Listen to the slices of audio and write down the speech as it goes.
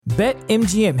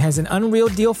BetMGM has an unreal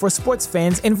deal for sports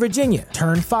fans in Virginia.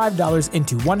 Turn $5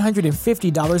 into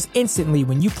 $150 instantly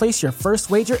when you place your first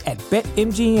wager at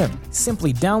BetMGM.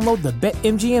 Simply download the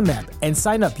BetMGM app and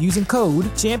sign up using code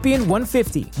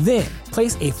Champion150. Then,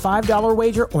 place a $5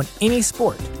 wager on any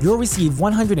sport. You'll receive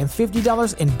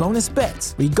 $150 in bonus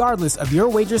bets, regardless of your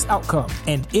wager's outcome.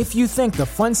 And if you think the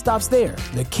fun stops there,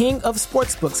 the King of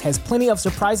Sportsbooks has plenty of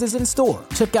surprises in store.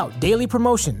 Check out daily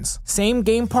promotions,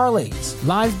 same-game parlays,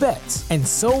 live bets, and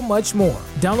so much more.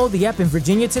 Download the app in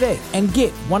Virginia today and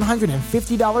get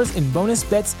 $150 in bonus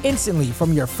bets instantly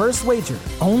from your first wager.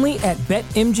 Only at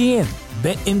BetMGM.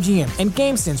 BetMGM and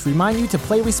GameSense remind you to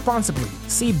play responsibly.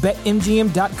 See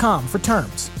BetMGM.com for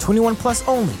terms. 21 plus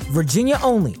only. Virginia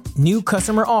only. New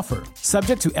customer offer.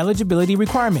 Subject to eligibility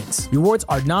requirements. Rewards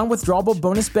are non-withdrawable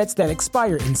bonus bets that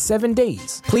expire in 7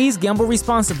 days. Please gamble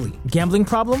responsibly. Gambling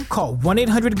problem? Call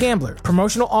 1-800-GAMBLER.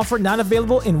 Promotional offer not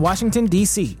available in Washington,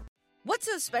 D.C. What's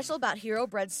so special about Hero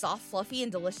Bread's soft, fluffy,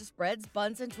 and delicious breads,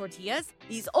 buns, and tortillas?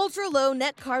 These ultra-low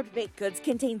net-carb baked goods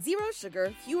contain 0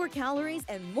 sugar, fewer calories,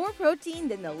 and more protein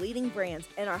than the leading brands,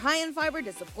 and are high in fiber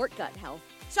to support gut health.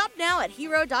 Shop now at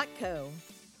hero.co.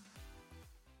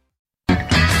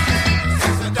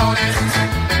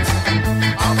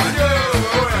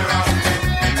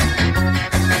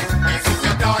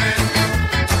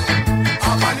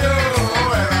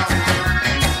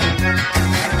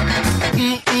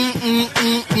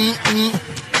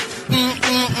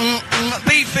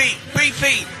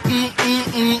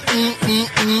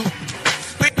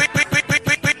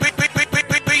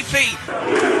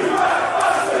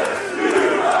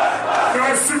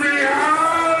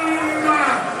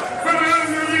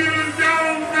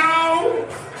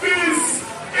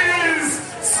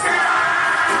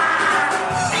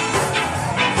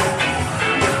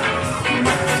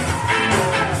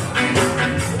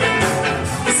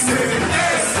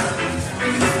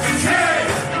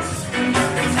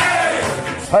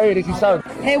 Hey, this is Sam.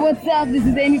 Hey, what's up? This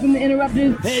is Amy from The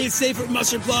Interrupters. Hey, it's Safe from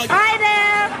Mustard Plug. Hi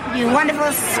there, you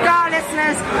wonderful Ska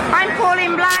listeners. I'm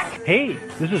Pauline Black. Hey,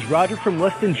 this is Roger from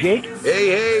Less Than Jake.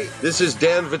 Hey, this is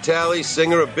Dan Vitale,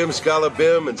 singer of Bim Scala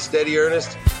Bim and Steady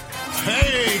Ernest.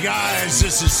 Hey, guys,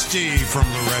 this is Steve from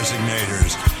The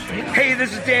Resignators. Hey,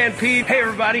 this is Dan P. Hey,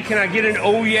 everybody, can I get an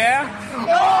oh yeah?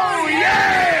 Oh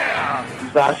yeah!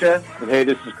 Sasha, and hey,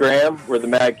 this is Graham. We're the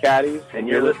Mad Caddies, and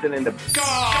you're listening to Ska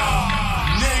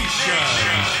Nation.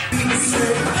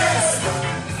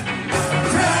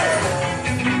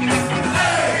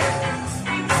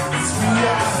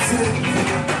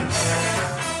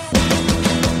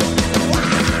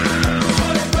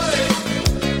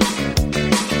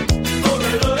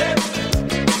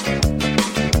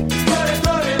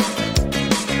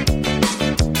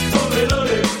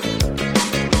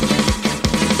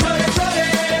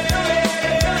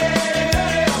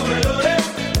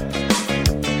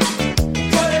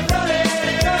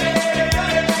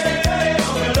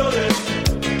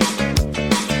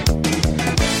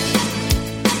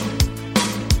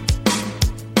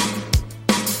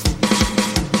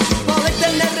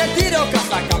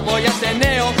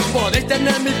 Podéis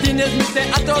tener mis cines, mis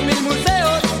teatros, mis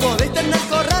museos. Podéis tener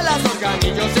corralas,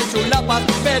 organillos y chulapas.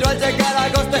 Pero al llegar a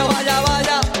agosto, vaya,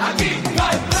 vaya, aquí no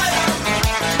hay playa.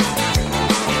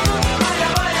 Vaya,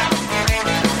 vaya.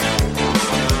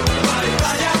 No hay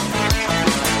playa.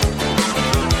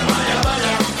 Vaya,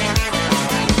 vaya.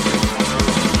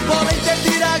 Podéis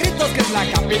decir a gritos que es la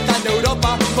capital de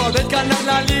Europa. Podéis ganar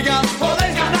la liga,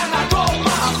 podéis ganar la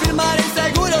copa. Afirmaréis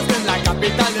seguros que es la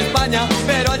capital de España.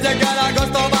 Pero al llegar a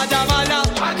agosto, vaya, vaya,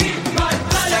 aquí no hay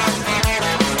playa.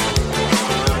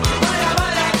 Vaya,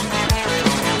 vaya.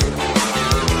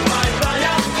 No hay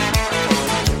playa.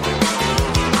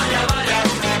 Vaya, vaya.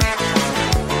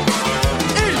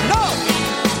 Y no.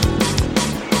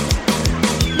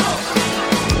 No.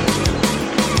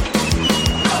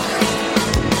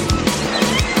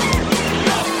 No.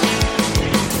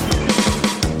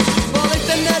 Podéis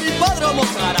tener hipódromo,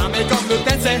 Jarame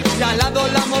Complutense, y al lado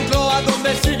la Moncloa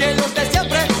donde siguen los de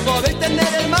siempre. Podéis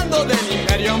tener el mando del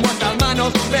imperio en vuestras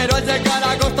manos, pero al llegar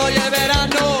agosto y el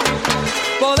verano.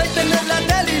 Podéis tener la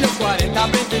tele y los 40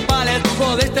 principales.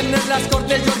 Podéis tener las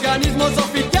cortes y organismos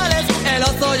oficiales. El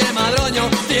oso y el madroño,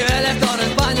 Cibeles, toda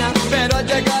España. Pero al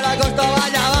llegar agosto,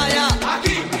 vaya, vaya,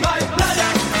 aquí no hay playa.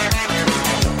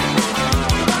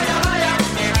 Vaya, vaya.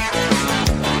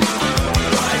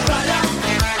 No hay playa.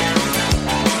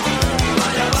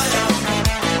 Vaya, vaya.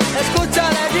 Escucha,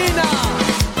 Regina.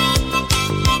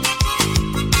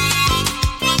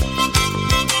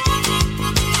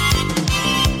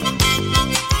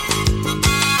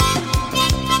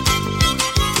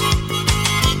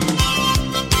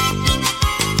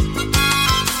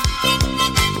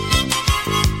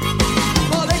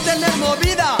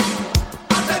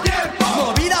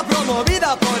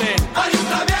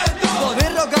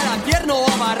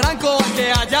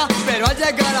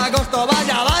 llega el agosto,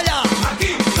 vaya, vaya.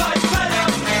 Aquí no hay playa.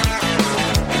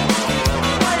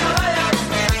 Vaya, vaya.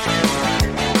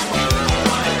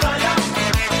 No hay playa.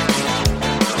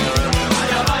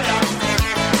 Vaya, vaya.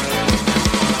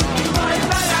 No hay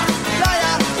playa.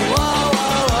 Playa. Wow,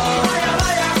 wow, wow. Vaya,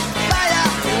 vaya. Playa.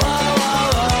 Wow, wow,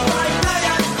 wow. No hay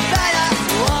playa. Playa.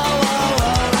 Wow, wow,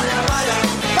 wow. Vaya, vaya.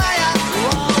 Playa.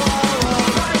 Wow, wow, wow.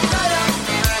 No hay playa.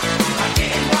 Aquí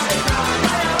no hay playa.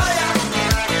 Vaya, vaya.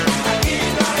 Aquí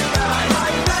no hay playa. No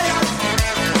hay playa.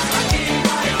 Aquí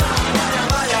no hay playa. Vaya,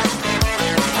 vaya.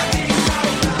 Aquí no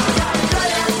hay playa.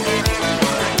 Playa.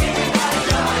 Aquí no hay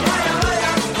playa. Vaya,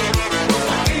 vaya.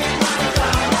 Aquí no hay playa.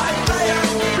 No hay playa.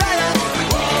 Playa.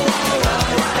 Wow, wow, wow.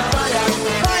 Vaya, vaya.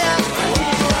 Playa.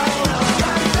 Wow, wow, wow.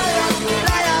 Playa.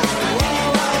 Playa. Wow,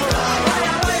 wow, wow.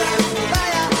 Vaya, vaya.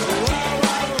 Playa.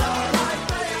 Wow, wow, wow.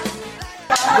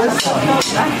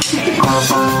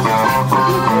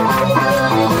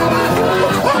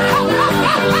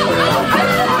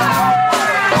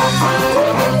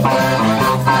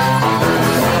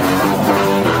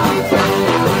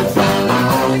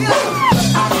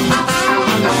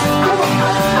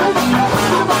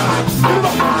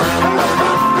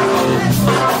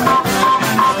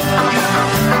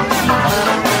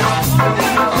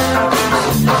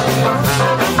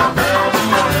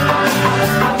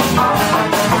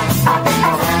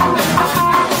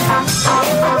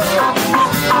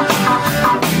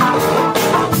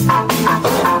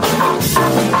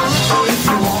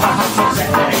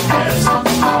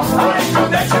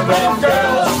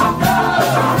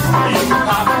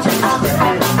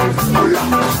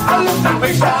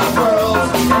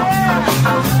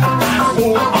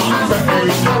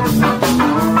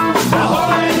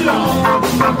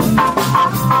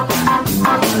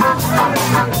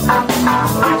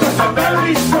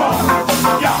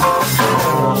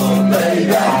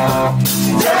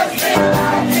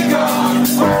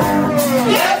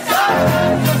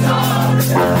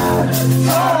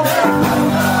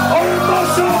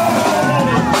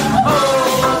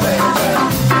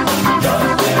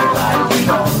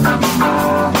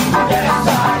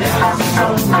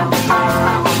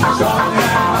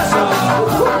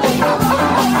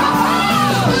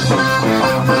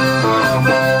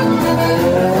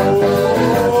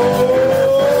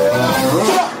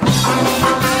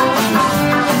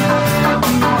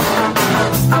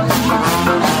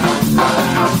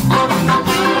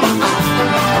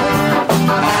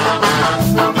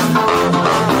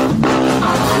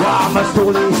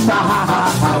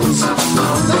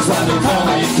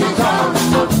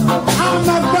 I'm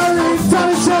not very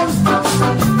intelligent,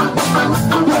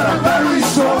 but I'm very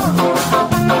strong.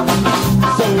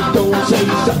 So don't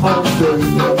change the order.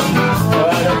 But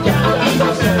I can't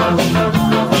understand.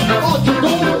 All you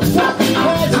do is walk in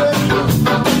pleasure.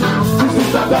 This is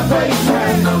not the face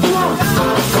friend.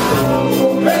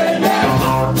 Oh, baby,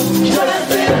 should I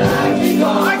feel like me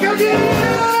gone? I can get it.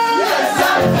 Yes,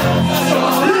 I can.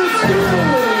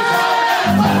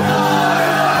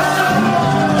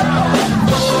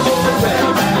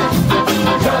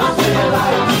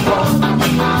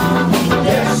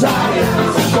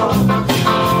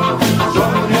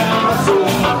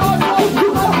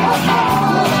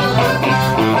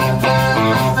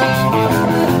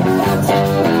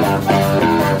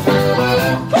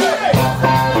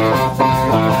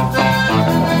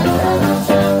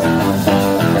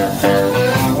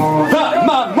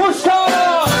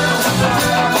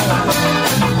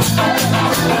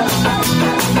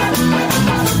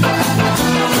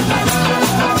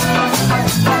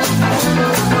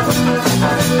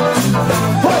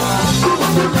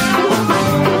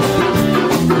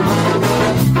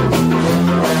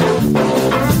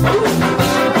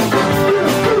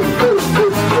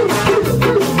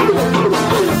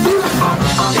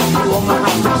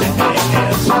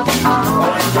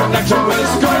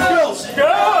 Let's do it.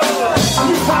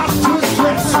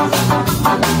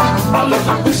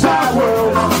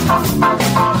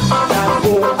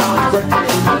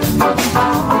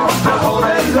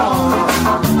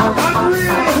 I'm really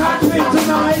hot.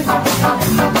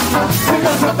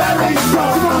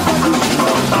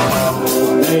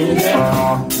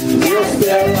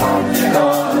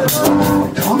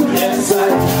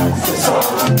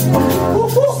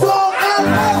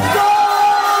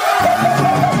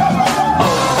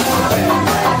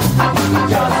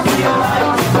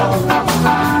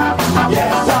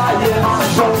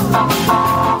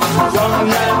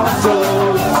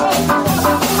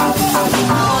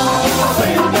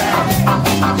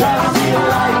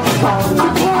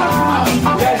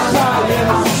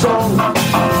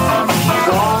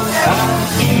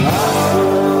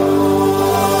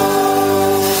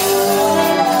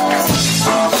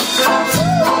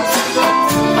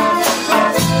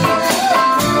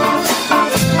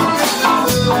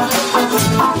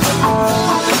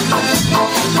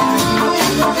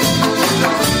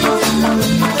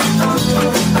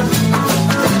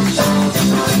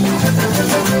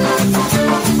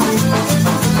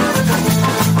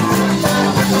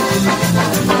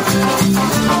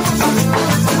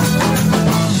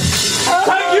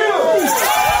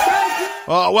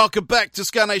 welcome back to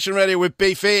Ska Nation Radio with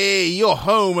Beefy, your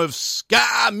home of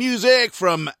ska music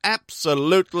from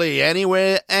absolutely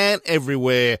anywhere and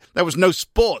everywhere. There was No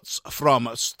Sports from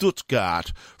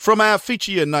Stuttgart, from our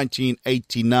feature year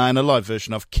 1989, a live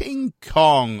version of King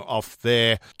Kong off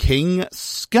their King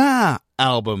Ska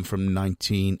album from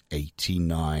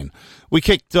 1989. We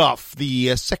kicked off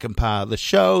the second part of the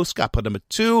show, Scapa number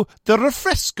 2, The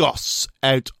Refrescos,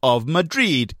 out of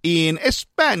Madrid in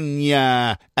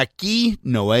España. Aquí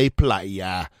no hay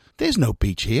playa. There's no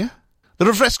beach here. The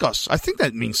Refrescos, I think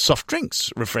that means soft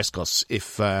drinks, Refrescos,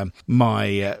 if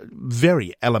my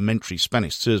very elementary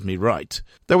Spanish serves me right.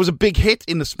 There was a big hit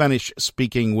in the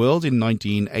Spanish-speaking world in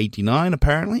 1989,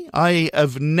 apparently. I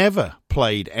have never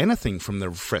played anything from the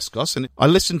Refrescos, and I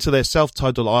listened to their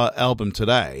self-titled album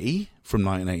today from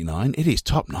 1989. It is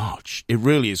top-notch. It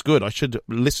really is good. I should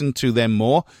listen to them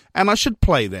more, and I should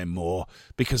play them more,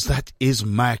 because that is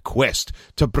my quest,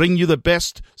 to bring you the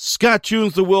best ska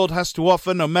tunes the world has to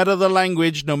offer, no matter the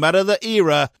language, no matter the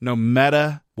era, no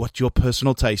matter what your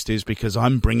personal taste is, because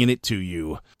I'm bringing it to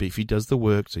you. Beefy does the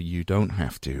work, so you don't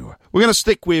have to. We're going to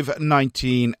stick with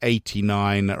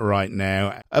 1989 right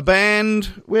now. A band,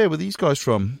 where were these guys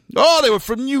from? Oh, they were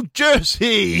from New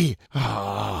Jersey.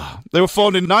 They were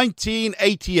formed in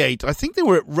 1988. I think they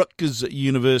were at Rutgers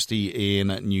University in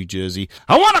New Jersey.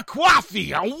 I want a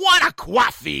coffee! I want a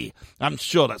coffee! I'm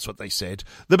sure that's what they said.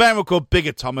 The band were called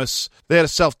Bigger Thomas. They had a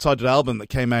self-titled album that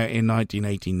came out in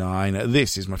 1989.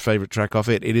 This is my favourite track off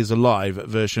it. It is a live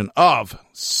version of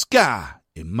Ska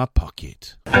in My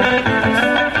Pocket. Alright,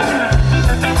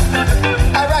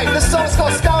 this song is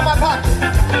called Ska in My Pocket.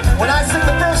 When I sing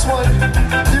the first one,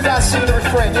 you guys sing the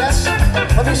refrain, yes?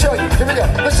 Let me show you. Here we go.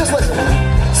 Let's just listen.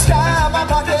 Ska in my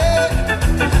pocket.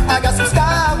 I got some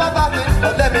ska in my pocket.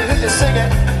 But let me hear you sing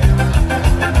it.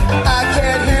 I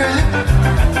can't hear you.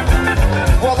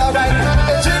 Well, alright.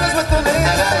 It changes with the name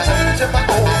and the change of my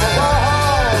overall.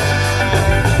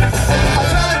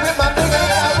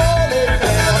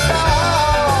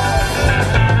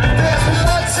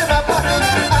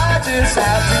 Just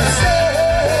have to say,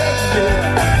 yeah.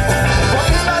 Well,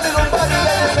 he's my little buddy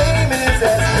and his name is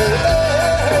S.K.A.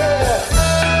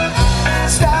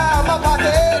 Ska in my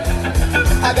pocket.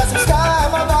 I got some ska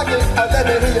in my pocket. Let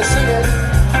me hear you sing it.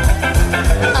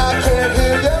 I can't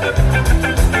hear you.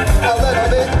 A little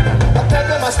bit. I'm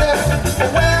taking my step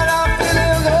when I'm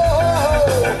feeling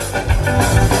low.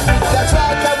 That's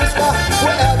right, carry ska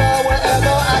wherever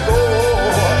I go.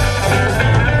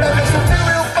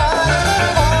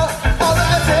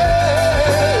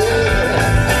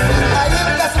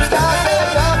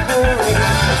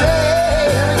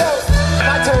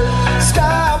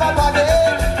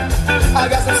 I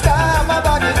got some ska in my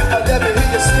pocket. Let me hear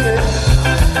you sing it.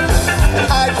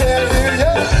 I can't hear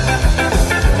you.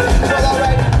 Well,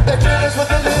 alright. The killers with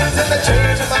the limbs and the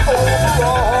change in my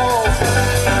overalls.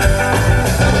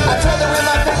 I try to win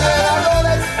my thing and I roll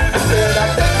it. And I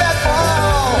think that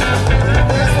fall.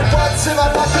 There's the what's in my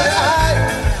pocket.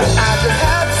 I just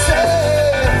have to say.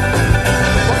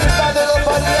 When you find a little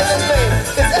buddy in this name,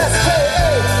 it's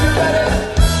S.K.A. You ready?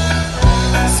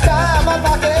 Ska in my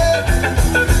pocket.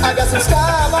 I got some ska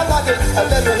in my pocket.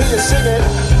 Let me hear you sing it.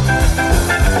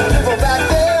 People back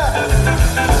there.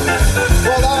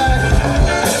 Well, alright.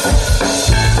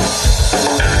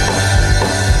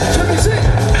 Should we sing?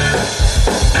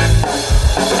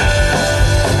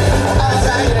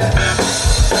 Alright, yeah.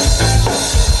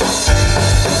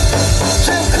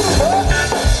 Jim Cooper.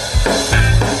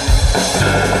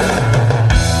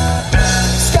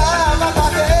 Ska in my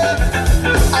pocket.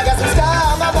 I got some ska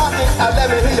in my pocket. Let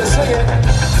me hear you sing it.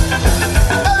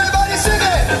 Everybody sing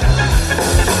it!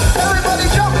 Everybody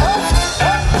jump up!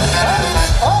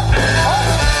 Up! Up!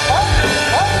 Up!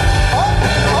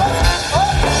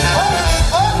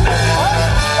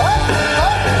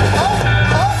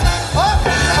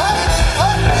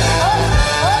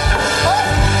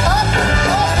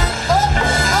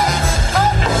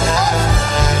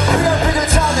 We are Bigger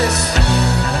Thomas.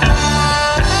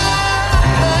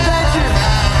 Thank you.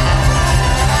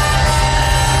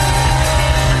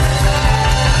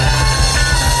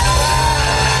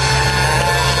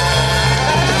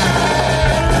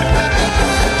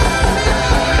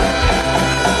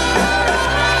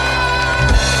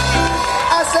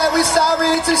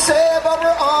 Sorry to say, but we're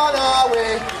on our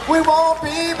way. We won't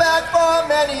be back for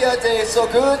many a day, so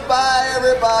goodbye,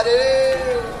 everybody.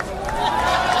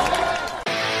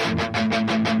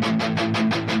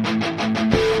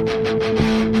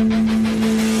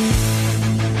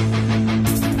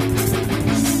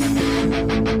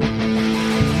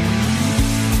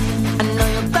 I know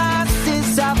your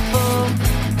glasses are full,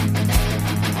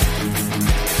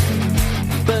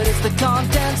 but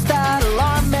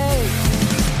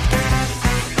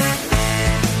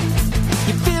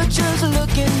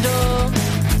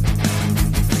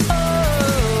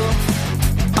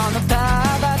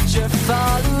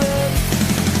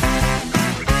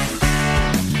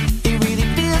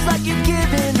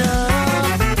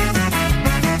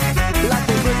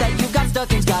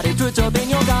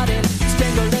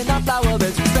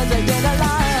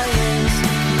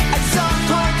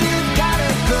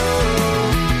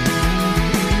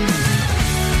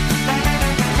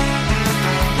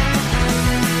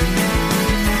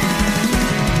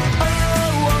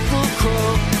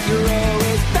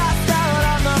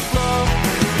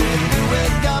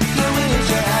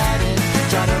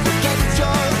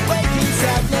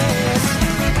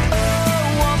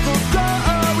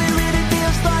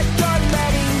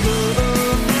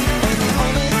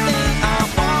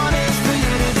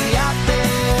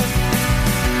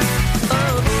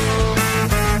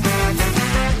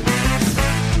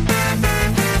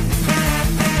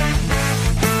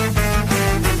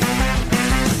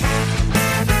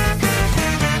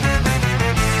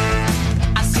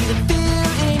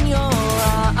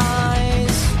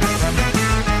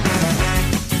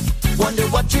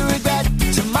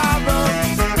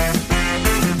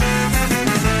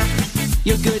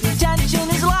Your good intention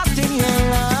is lost in your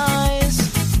eyes.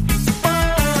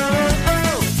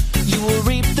 You will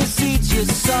reap the seeds you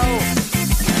sow.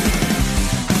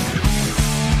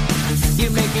 You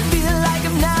make me feel like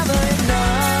I'm never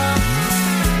enough.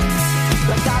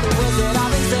 Like all the words that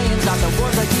I've been saying, not the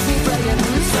words that you be playing.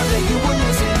 Someday you will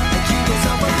listen and you can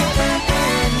stop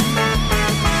forgetting.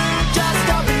 Just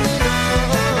open the door.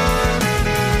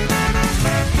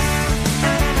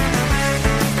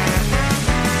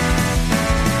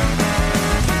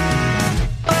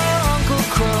 Oh, Uncle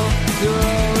Crow, you're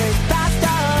always passed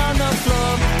out on the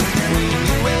floor. When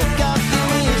you wake up, you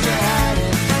wish you had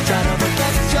it. Trying to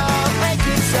forget your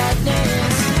aching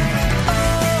sadness.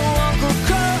 Oh, Uncle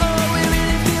Crow, it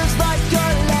really feels like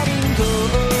you're letting go.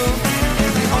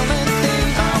 And the only thing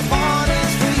I want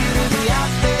is for you to be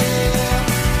out there.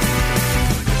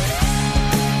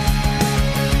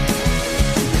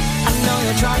 I know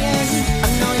you're trying, I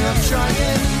know you're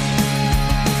trying.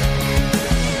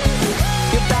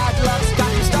 Your bad luck's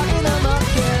got you stuck in a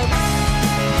bucket.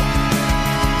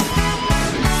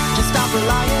 Just stop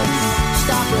relying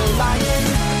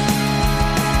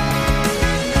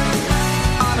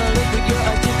on a liquid you're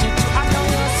addicted to. I know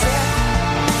you're sick.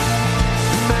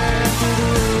 Burn through the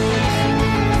roof.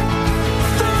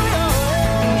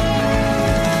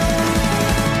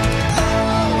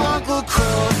 Oh, Uncle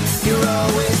Crow, you're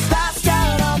always passed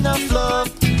out on the floor.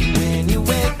 When you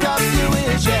wake up, you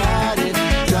wish you had it.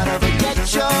 Try to forget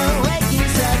your waking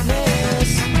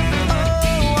sadness.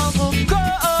 Oh, Uncle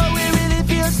Crow, it really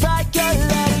feels like you're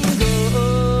letting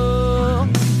go.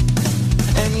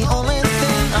 And the only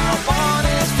thing I want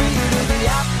is for you to be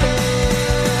out there.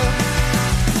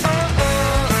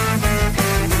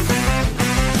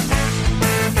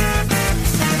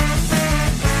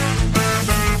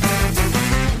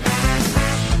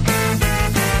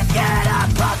 Get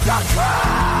up off the floor.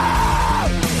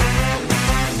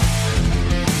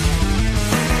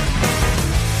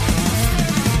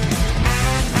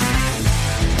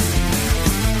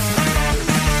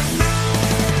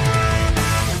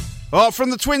 Oh, from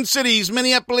the Twin Cities,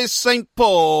 Minneapolis, St.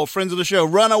 Paul, friends of the show,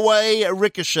 Runaway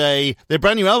Ricochet. Their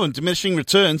brand new album, Diminishing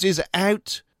Returns, is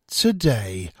out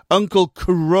today. Uncle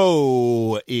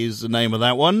Crow is the name of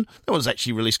that one. That was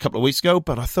actually released a couple of weeks ago,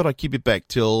 but I thought I'd keep it back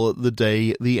till the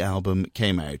day the album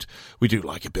came out. We do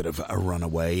like a bit of a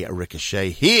Runaway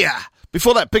Ricochet here.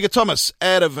 Before that, Bigger Thomas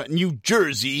out of New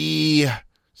Jersey.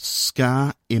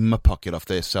 Ska in My Pocket off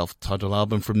their self-titled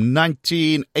album from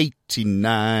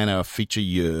 1989, our feature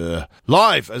year.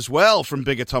 Live as well from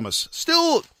Bigger Thomas.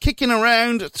 Still kicking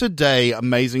around today,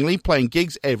 amazingly, playing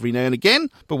gigs every now and again.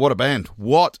 But what a band.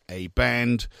 What a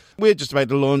band. We're just about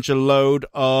to launch a load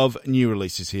of new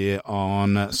releases here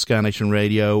on Ska Nation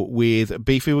Radio with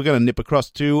Beefy. We're going to nip across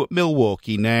to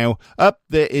Milwaukee now. Up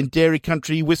there in Dairy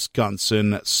Country,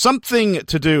 Wisconsin. Something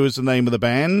to Do is the name of the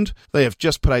band. They have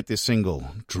just put out this single,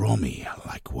 Draw Me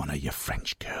Like One of Your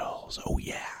French Girls. Oh,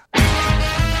 yeah.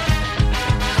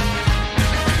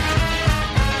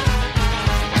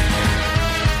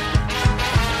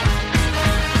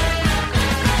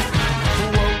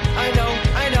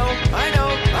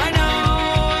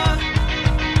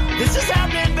 This is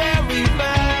happening very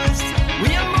fast.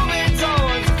 We are moving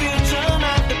towards the future,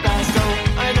 not the past. Oh,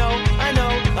 I know.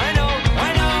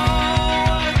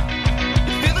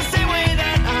 You feel the same way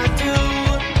that I do.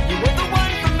 You were the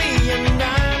one for me, and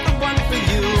I'm the one for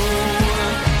you.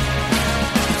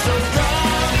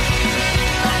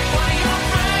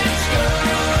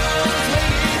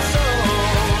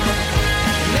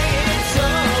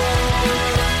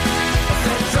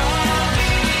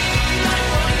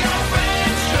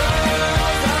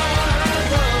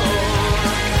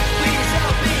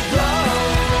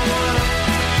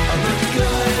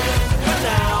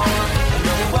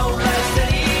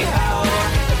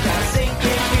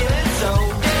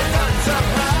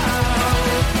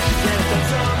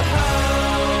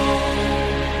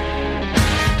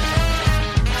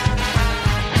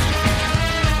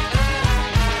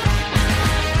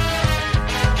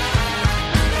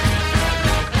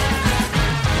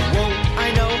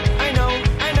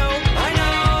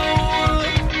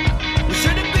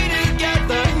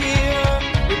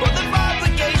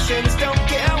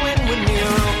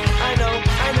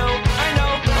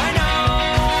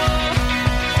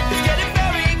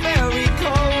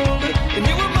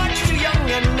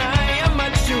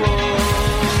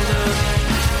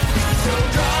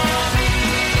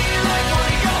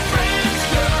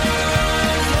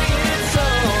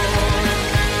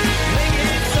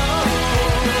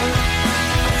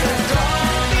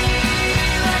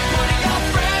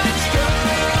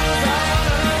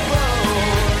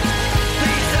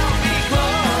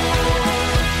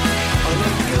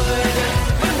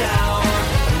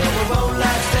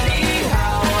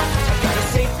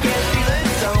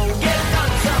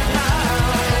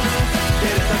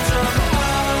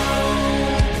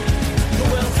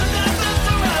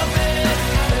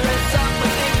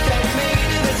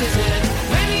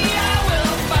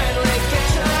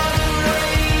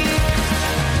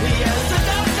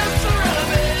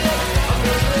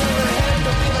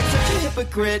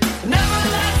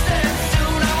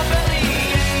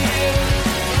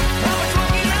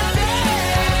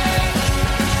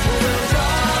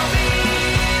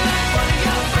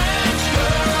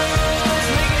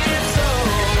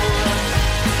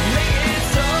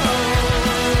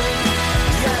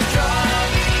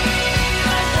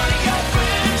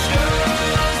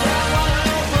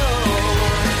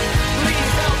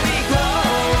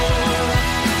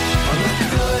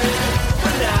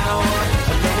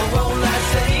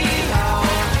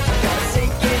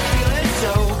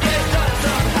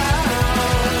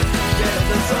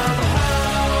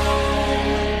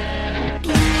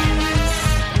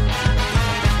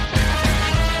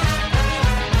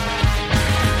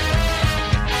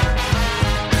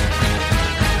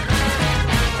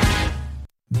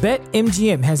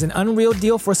 BetMGM has an unreal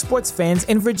deal for sports fans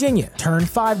in Virginia. Turn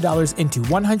 $5 into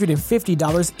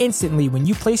 $150 instantly when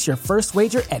you place your first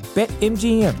wager at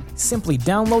BetMGM. Simply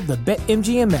download the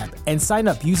BetMGM app and sign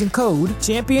up using code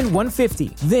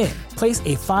Champion150. Then, place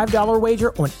a $5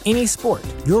 wager on any sport.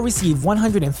 You'll receive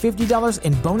 $150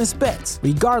 in bonus bets,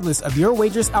 regardless of your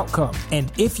wager's outcome.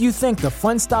 And if you think the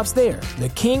fun stops there, the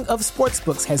king of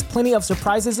sportsbooks has plenty of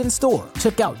surprises in store.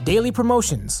 Check out daily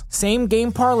promotions,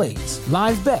 same-game parlays,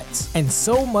 live bets, and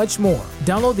so much more.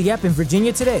 Download the app in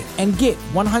Virginia today and get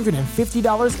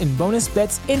 $150 in bonus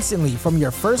bets instantly from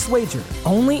your first wager.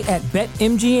 Only at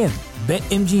BetMGM.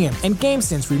 BetMGM and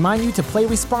GameSense remind you to play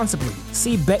responsibly.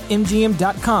 See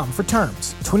BetMGM.com for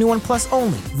terms. 21 plus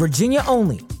only. Virginia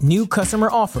only. New customer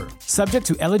offer. Subject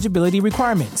to eligibility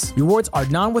requirements. Rewards are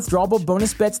non-withdrawable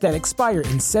bonus bets that expire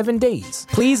in 7 days.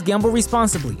 Please gamble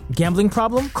responsibly. Gambling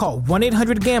problem? Call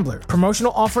 1-800-GAMBLER.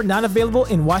 Promotional offer not available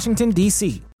in Washington,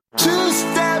 D.C. 2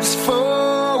 steps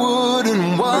forward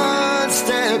and 1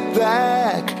 step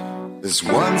back. There's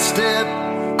 1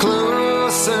 step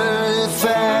closer, in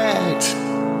fact.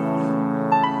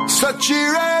 So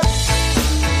cheer up,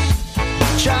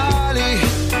 Charlie.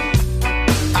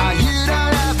 You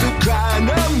don't have to cry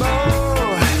no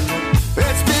more.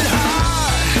 It's been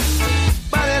hard,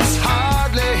 but it's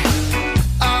hardly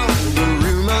all the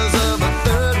rumors of a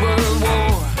 3rd World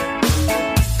War.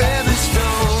 Every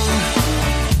storm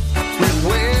we've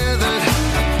weathered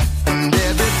and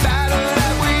every battle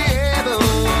that we ever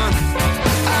won.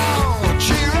 Oh,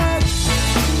 cheer up,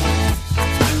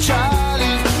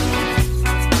 Charlie.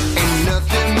 Ain't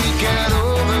nothing we can't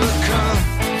overcome.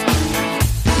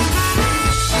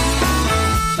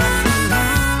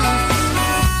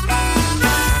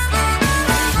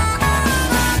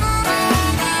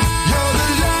 You're the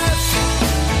life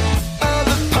of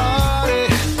the party.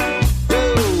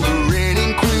 You're the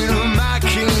reigning queen of my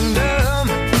kingdom.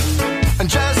 And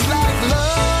just like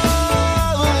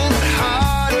love and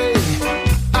heartache,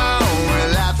 oh, we're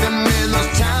laughing when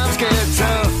those times get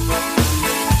tough.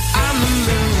 I'm the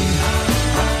moon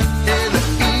in the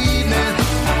evening,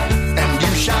 and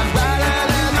you shine brighter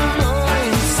than the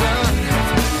morning sun.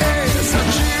 Hey, so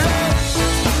cheer up,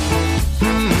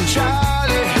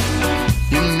 Charlie.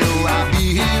 You know I'll be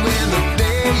here when the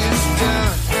day is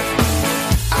done.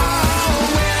 Oh,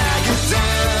 when I get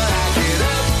down, I get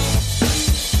up.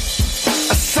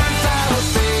 A sunflower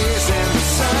face in the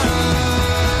sun.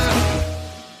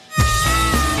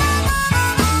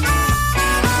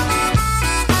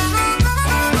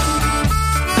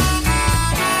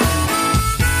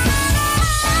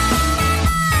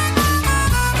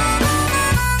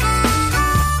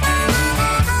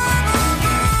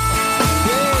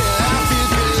 Yeah, I feel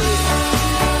good.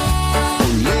 Oh,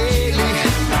 lately,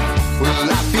 well,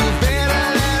 I feel better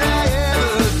than I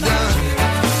ever done.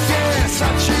 Yeah, so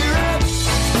cheer up,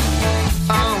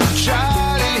 oh,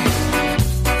 Charlie,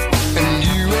 and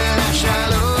you and I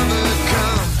shall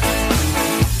overcome.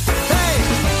 Hey!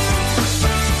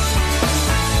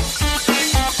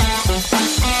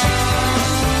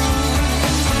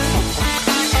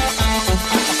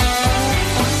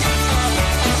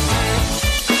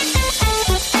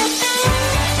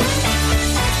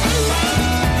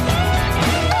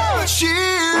 Oh,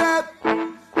 cheer up,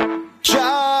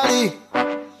 Charlie.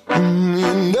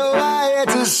 You know I hate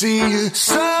to see you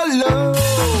so low.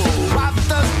 Wipe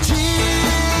those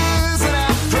tears and I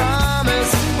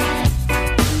promise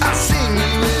I'll sing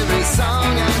you every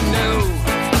song I know.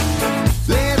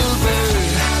 Little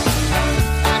bird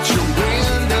at your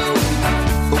window,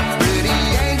 oh, pretty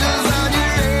angels on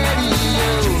your radio.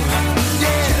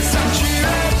 Yes, so cheer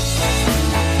up,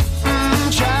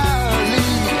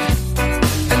 Charlie,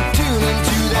 and tune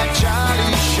into that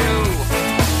Charlie show.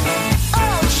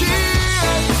 Oh, cheer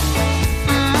up,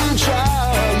 Charlie.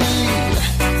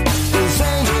 There's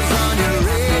angels on your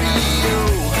radio.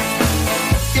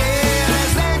 Yeah,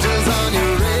 there's angels on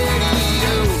your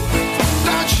radio.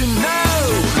 Don't you know?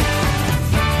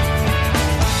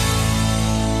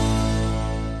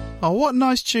 Oh, what a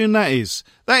nice tune that is.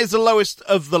 That is the lowest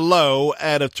of the low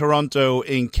out of Toronto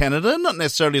in Canada. Not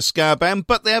necessarily a ska band,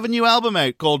 but they have a new album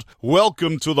out called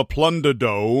Welcome to the Plunder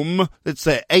Dome. It's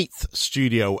their 8th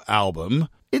studio album.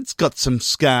 It's got some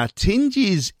ska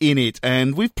tinges in it,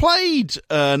 and we've played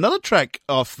another track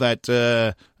off that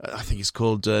I think it's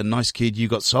called Nice Kid, You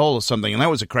Got Soul or something, and that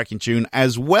was a cracking tune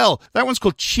as well. That one's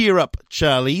called Cheer Up,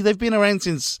 Charlie. They've been around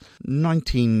since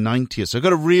 1990, so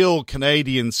got a real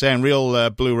Canadian sound, real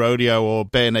Blue Rodeo or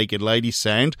Bare Naked Lady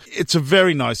sound. It's a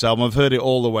very nice album. I've heard it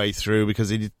all the way through because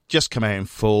it just came out in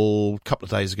full a couple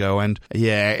of days ago, and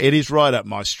yeah, it is right up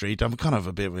my street. I'm kind of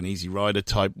a bit of an easy rider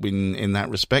type in that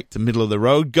respect, the middle of the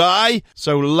road guy.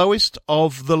 So Lowest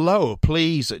of the Low,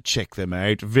 please check them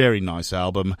out. Very nice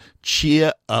album.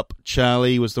 Cheer Up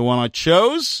Charlie was the one I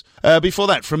chose. Before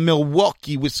that, from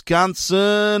Milwaukee,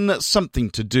 Wisconsin, Something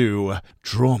to Do.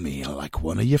 Draw Me Like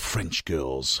One of Your French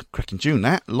Girls. Cracking tune,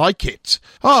 that. Like it.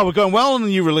 Oh, we're going well on the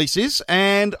new releases,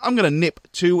 and I'm going to nip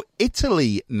to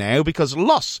Italy now because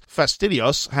Los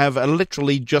Fastidios have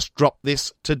literally just dropped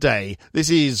this today. This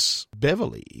is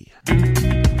Beverly.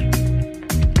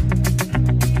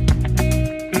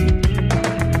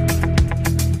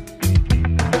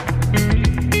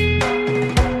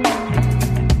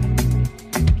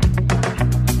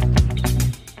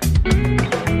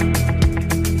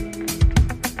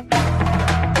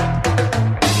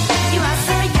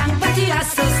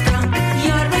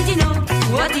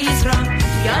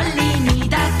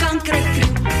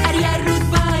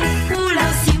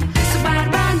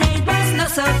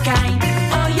 So kind,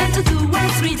 oh yeah, to do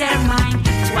what's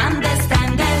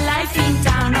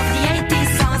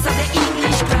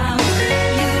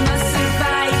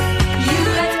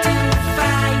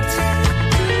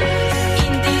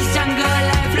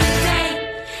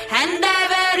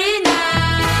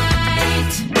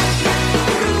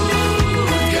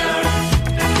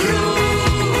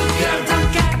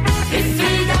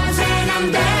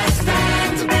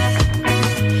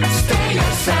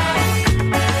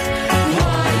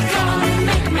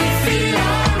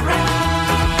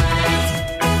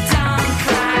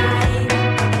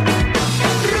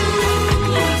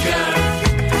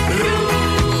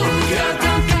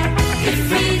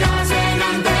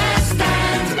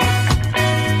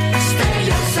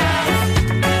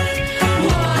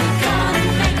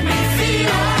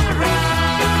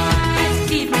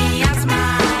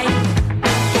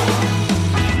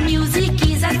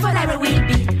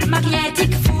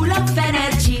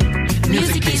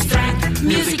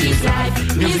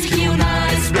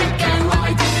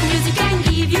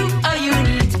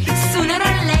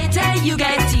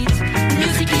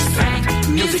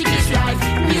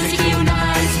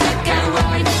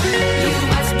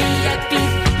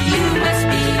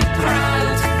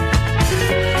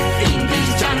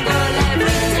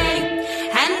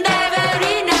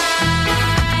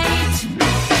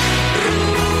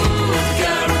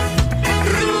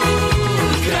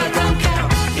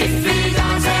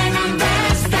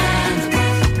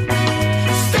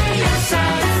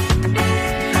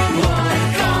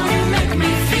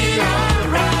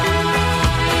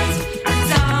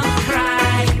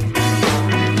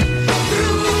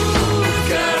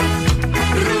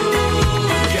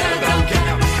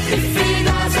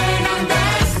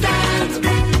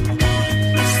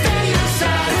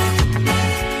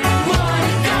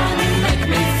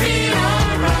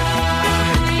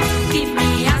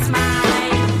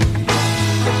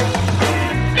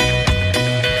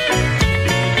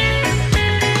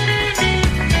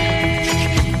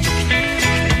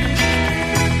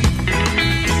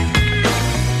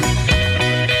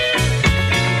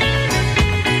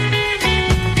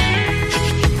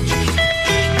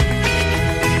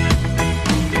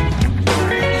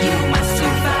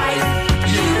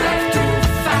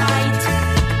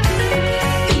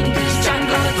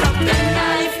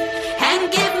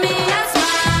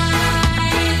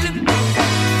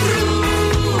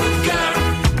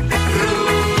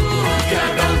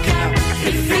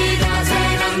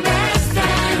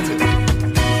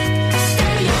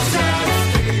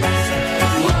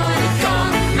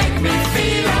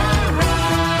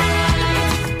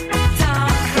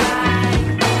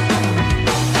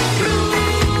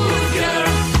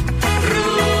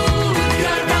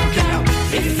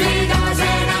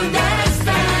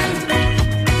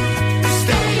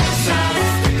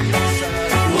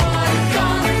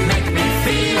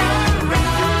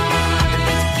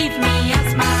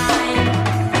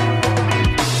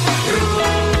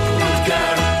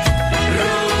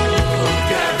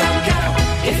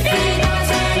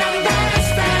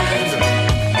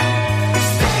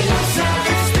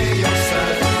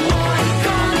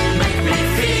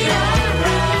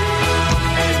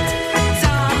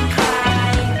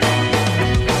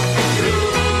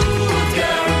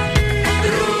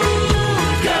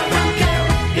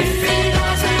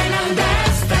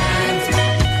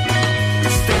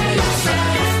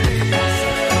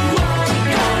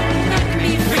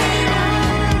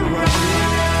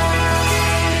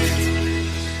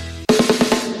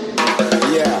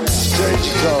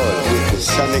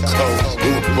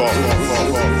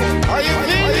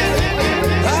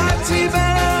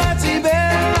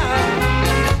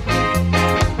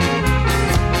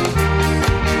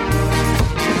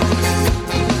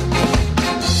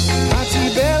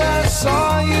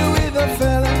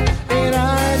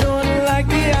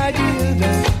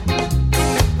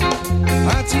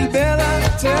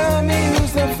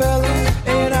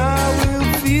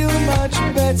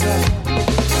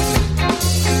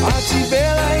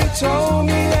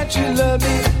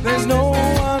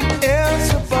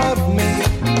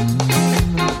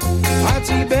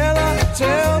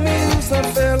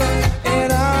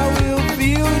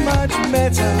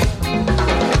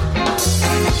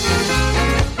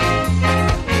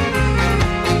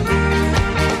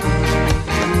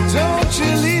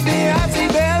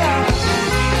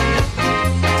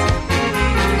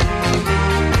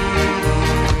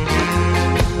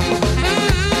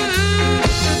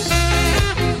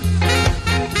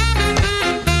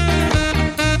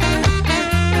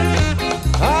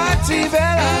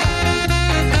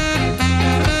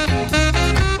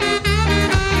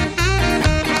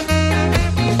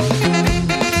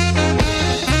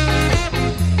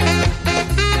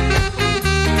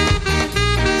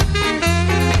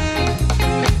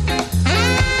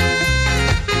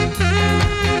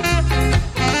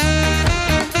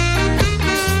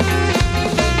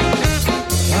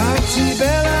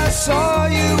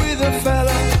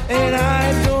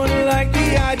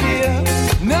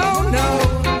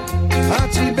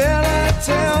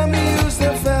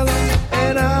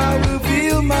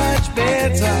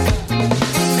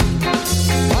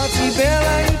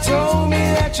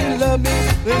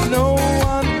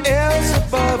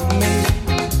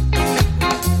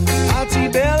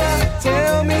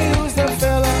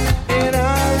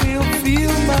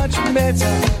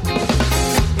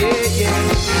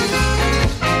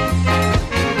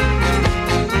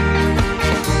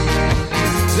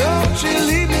Don't you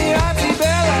leave me, Auntie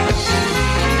Bella.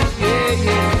 Yeah,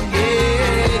 yeah.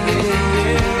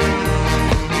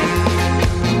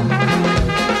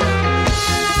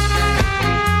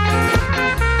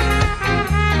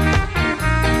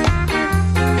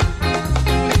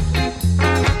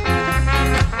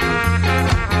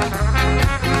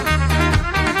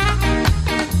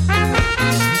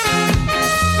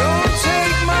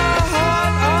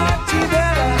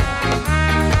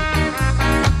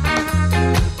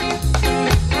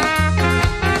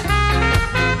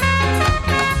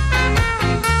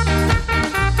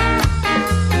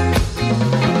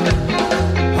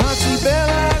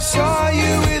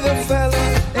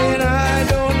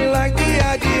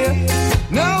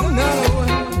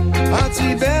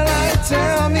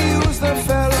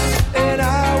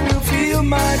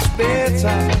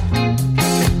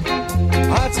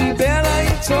 Auntie Bella,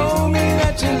 you told me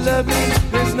that you love me.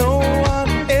 There's no one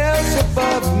else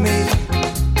above me.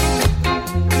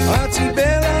 Auntie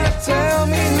Bella, tell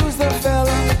me who's the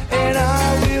fella, and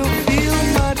I will feel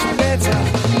much better.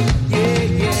 Yeah,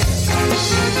 yeah.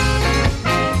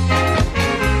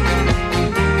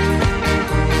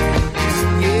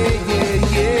 Yeah, yeah,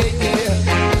 yeah, yeah.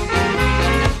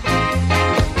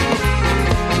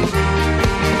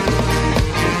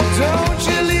 Don't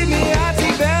you leave me,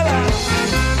 Auntie Bella.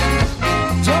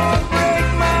 Don't break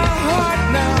my heart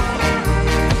now.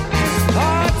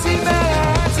 Auntie Bella,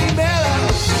 Auntie Bella.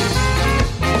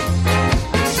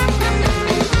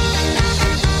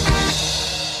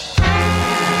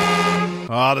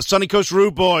 The Sunny Coast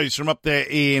Rude Boys from up there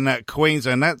in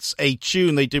Queensland. That's a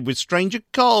tune they did with Stranger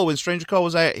Cole when Stranger Cole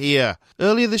was out here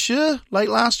earlier this year, late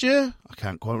last year. I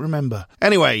can't quite remember.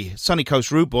 Anyway, Sunny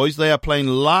Coast Rude Boys, they are playing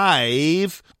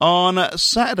live on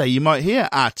Saturday. You might hear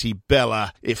Auntie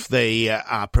Bella if they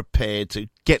are prepared to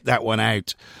get that one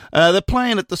out. They're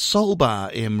playing at the Soul Bar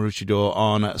in Maroochydore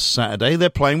on Saturday. They're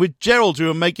playing with Gerald,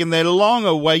 who are making their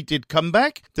long-awaited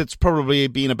comeback. That's probably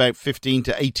been about 15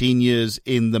 to 18 years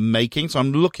in the making, so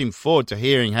I'm looking forward to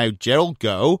hearing how Gerald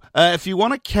go. If you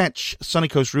want to catch Sunny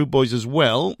Coast Rude Boys as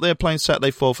well, they're playing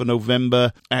Saturday 4th of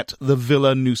November at the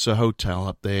Villa Noosa Hotel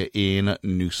up there in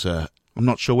Noosa. I'm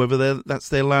not sure whether that's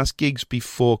their last gigs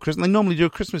before Christmas. They normally do a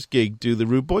Christmas gig, do the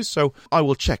Rude Boys, so I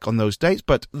will check on those dates,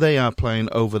 but they are playing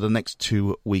over the next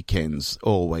 2 weekends.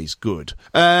 Always good.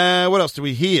 What else do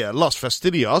we hear? Los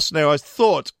Fastidios. Now, I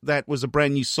thought that was a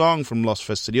brand new song from Los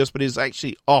Fastidios, but it's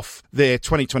actually off their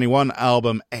 2021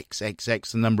 album,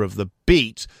 XXX, The Number of the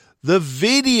Beat. The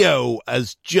video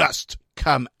has just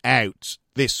come out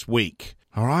this week.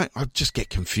 All right, I just get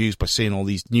confused by seeing all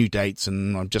these new dates,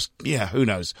 and I'm just, who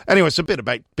knows. Anyway, it's a bit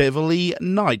about Beverly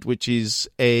Knight, which is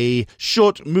a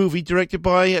short movie directed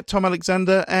by Tom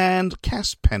Alexander and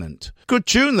Cass Pennant. Good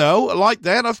tune, though. I like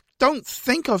that. I don't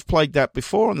think I've played that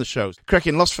before on the shows.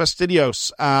 Cracking Los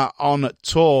Fastidios are on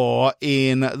tour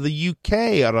in the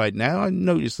UK right now. I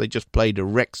noticed they just played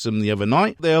Wrexham the other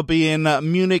night. They'll be in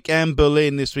Munich and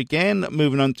Berlin this weekend,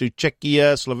 moving on to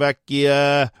Czechia,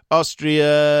 Slovakia,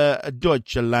 Austria,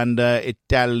 Deutschland,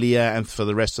 Italia, and for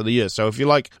the rest of the year. So if you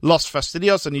like Los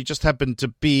Fastidios and you just happen to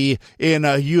be in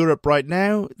Europe right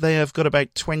now, they have got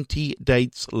about 20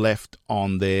 dates left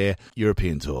on their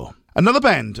European tour. Another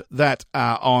band that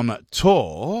are on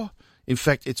tour, in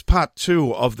fact, it's part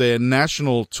 2 of their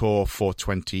national tour for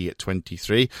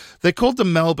 2023. They're called the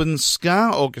Melbourne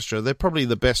Ska Orchestra. They're probably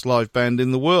the best live band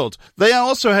in the world. They are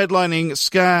also headlining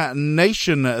Ska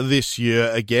Nation this year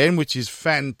again, which is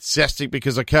fantastic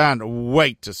because I can't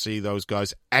wait to see those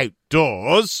guys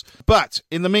outdoors. But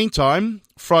in the meantime,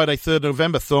 Friday 3rd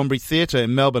November, Thornbury Theatre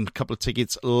in Melbourne, a couple of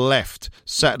tickets left.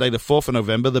 Saturday the 4th of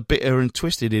November, The Bitter and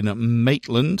Twisted in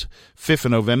Maitland. 5th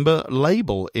of November,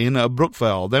 Label in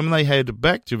Brookvale. Then they head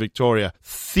back to Victoria,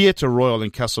 Theatre Royal in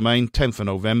Castlemaine, 10th of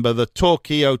November. The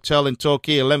Torquay Hotel in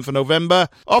Torquay, 11th of November.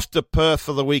 Off to Perth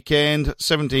for the weekend,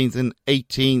 17th and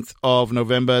 18th of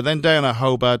November. Then down at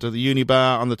Hobart to the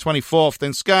Unibar on the 24th.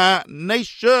 Then Ska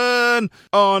Nation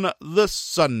on the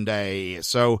Sunday.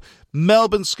 So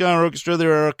Melbourne Ska Orchestra,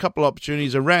 there are a couple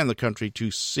opportunities around the country to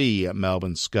see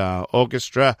Melbourne Ska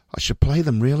Orchestra. I should play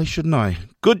them really, shouldn't I?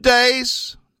 Good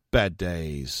days, bad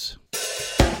days.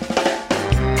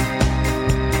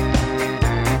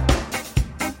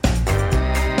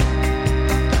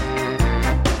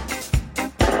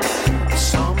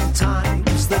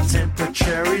 Sometimes the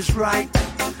temperature is right,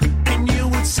 and you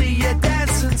would see you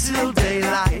dance until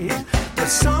daylight. But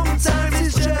sometimes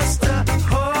it's just a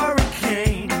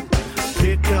hurricane.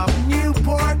 Pick up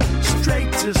Newport,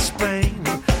 straight to Spain,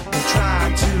 and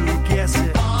try to guess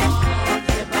it.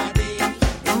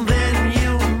 And then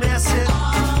you miss it.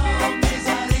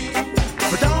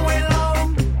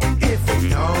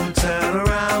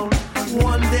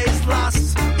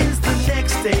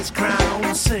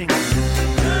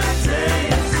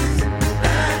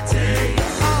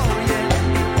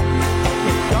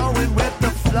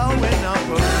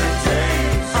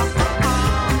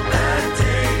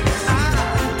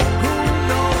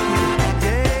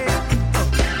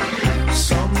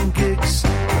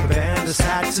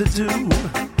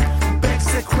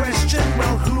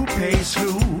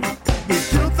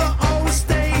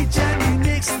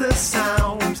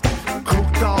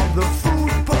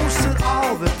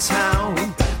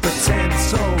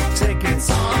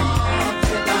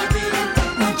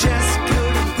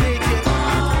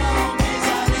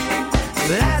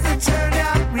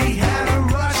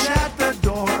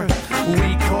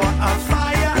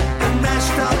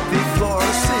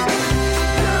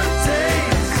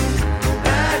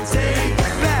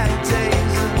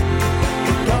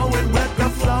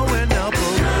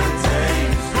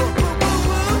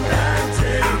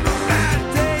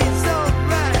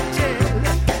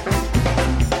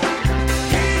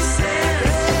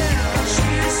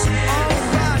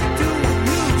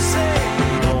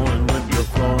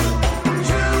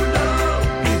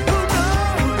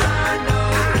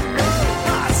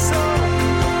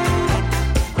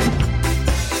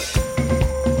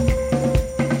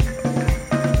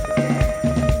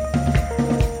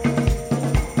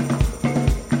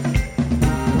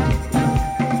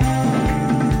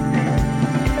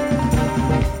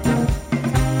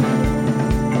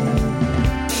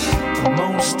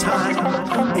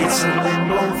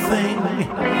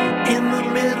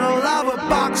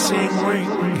 spring.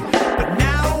 But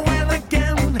now and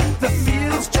again, the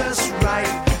feel's just right.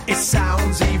 It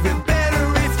sounds even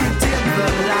better if you dim the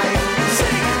light.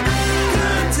 Sing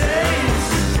good days,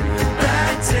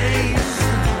 bad days.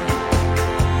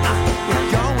 We're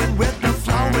going with the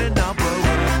flowing number.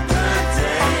 Good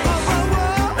days,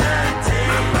 bad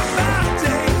days. Bad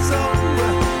days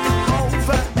over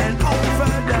and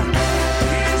over.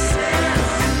 He said,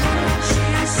 she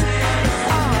said,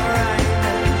 all right.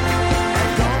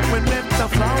 And going with the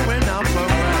flowing number.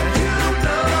 You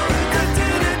know,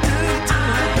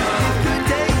 good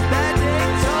days, bad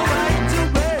days, all right to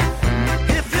wait.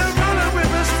 If you're rolling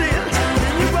with a stitch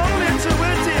and you roll into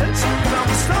a ditch, now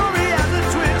the story has a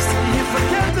twist. You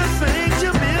forget the things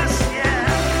you miss. Yeah.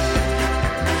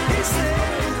 He said,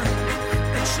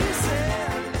 and she said.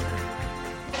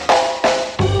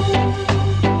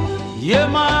 Yeah,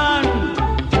 man.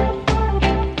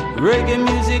 Reggae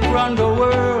music round the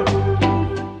world.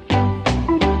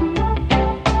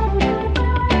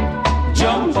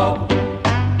 Jump up.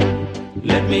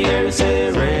 Let me hear you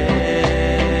say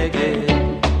reggae.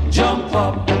 Jump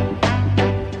up.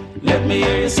 Let me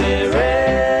hear you say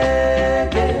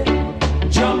reggae.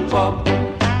 Jump up.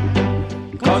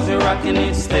 'Cause you're rocking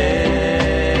it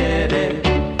steady.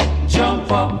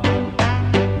 Jump up.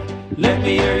 Let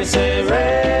me hear you say reggae.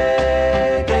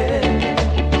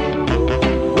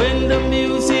 When the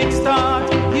music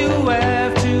starts, you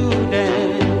have to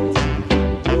dance.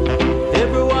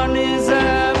 Everyone is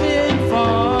having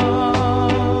fun.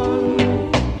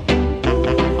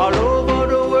 All over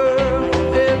the world,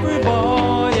 every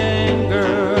boy and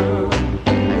girl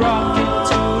rock it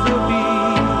to the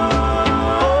beat.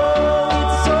 Oh,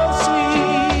 it's so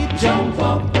sweet. Jump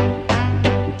up.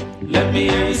 Let me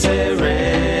hear you say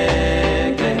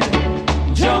reggae.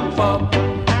 Jump up.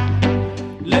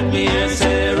 Let me hear you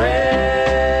say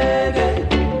reggae.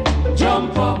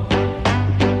 Jump up.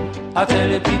 I tell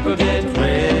you people get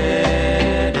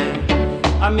ready.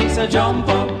 I mix a jump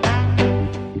up.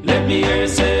 Let me hear you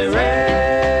say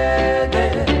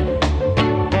reggae.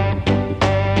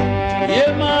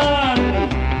 Yeah, man.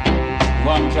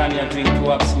 One can you drink to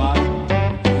up smart?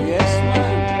 Yes,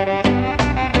 man.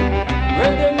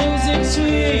 Reggae music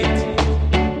sweet.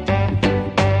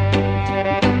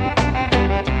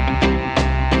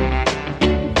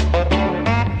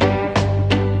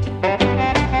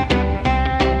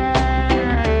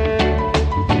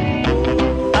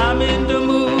 I'm in the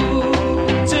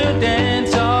mood to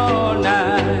dance all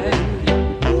night.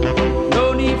 No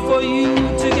need for you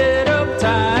to get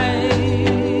uptight.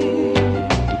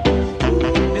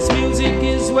 This music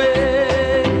is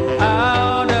way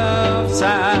out of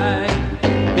sight.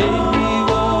 Baby,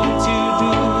 won't you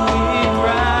do it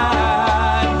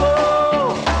right? Oh,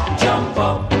 jump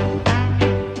up.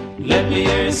 Let me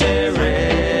hear you say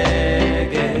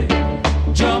reggae.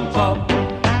 Jump up.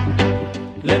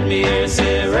 Let me hear you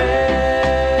say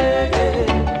reggae.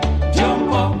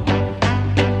 Jump up.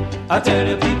 I tell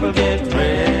the people get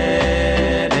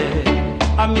ready.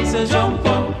 I miss a jump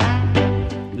up.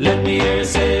 Let me hear you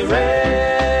say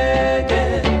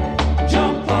reggae.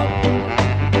 Jump up.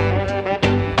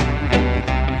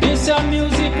 This a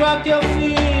music rock your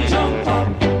feet. Jump up.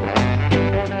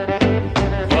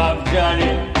 Bob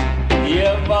Johnny.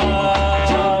 Yeah, man.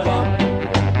 Jump up.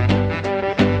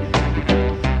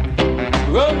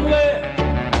 Runway.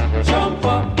 Jump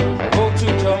up. Go to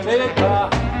Jamaica.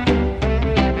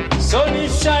 Sun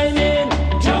is shining.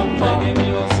 Jump up. Give me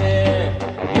your say.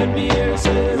 Let me hear you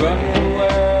say run the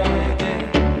world.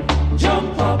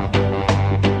 Jump up.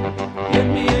 Let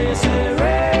me hear you say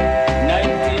reggae.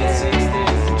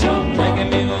 1960s. Jump reggae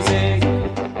music.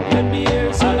 Let me hear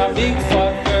you say and a big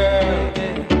fat girl.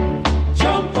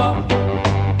 Jump up.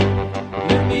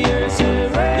 Let me hear you say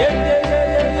reggae. Yeah, yeah,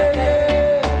 yeah, yeah, yeah,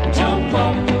 yeah. Jump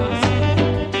up.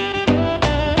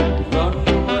 Run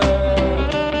the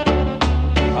world.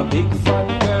 A big fat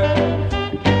girl.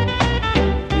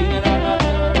 Bring it on a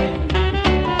journey.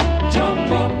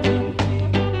 Jump up.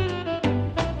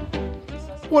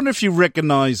 Wonder if you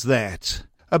recognise that.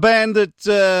 A band that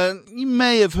you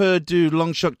may have heard do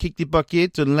Long Shot Kick the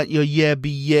Bucket and Let Your Yeah Be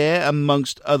Yeah,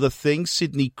 amongst other things.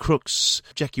 Sidney Crooks,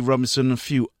 Jackie Robinson, and a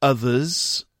few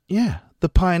others. Yeah, the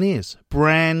Pioneers.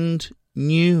 Brand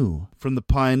new from the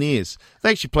Pioneers.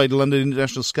 They actually played the London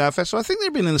International Ska Festival. I think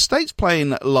they've been in the States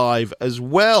playing live as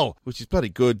well, which is bloody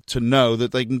good to know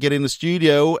that they can get in the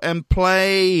studio and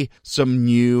play some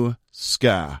new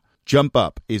ska. Jump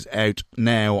Up is out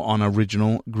now on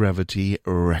Original Gravity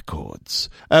Records.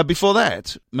 Before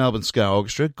that, Melbourne Ska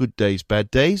Orchestra, Good Days, Bad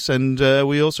Days, and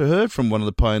we also heard from one of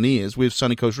the pioneers with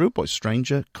Sunny Coast Root Boy,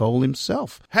 Stranger Cole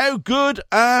himself. How good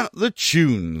are the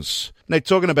tunes? Now,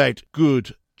 talking about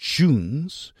good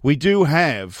tunes, we do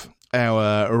have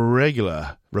our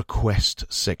regular request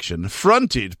section,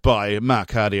 fronted by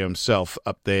Mark Hardy himself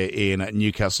up there in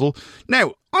Newcastle.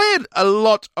 Now, I had a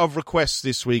lot of requests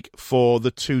this week for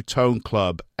the Two Tone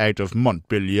Club out of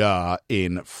Montbéliard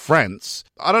in France.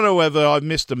 I don't know whether I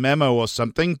missed a memo or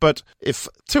something, but if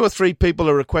 2 or 3 people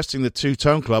are requesting the Two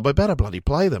Tone Club, I better bloody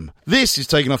play them. This is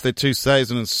taken off their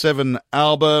 2007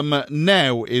 album.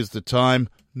 Now is the time.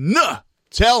 Nuh!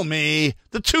 Tell me,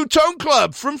 the Two Tone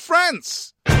Club from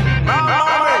France. Don't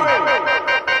tell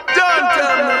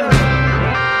me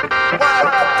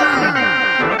what to do.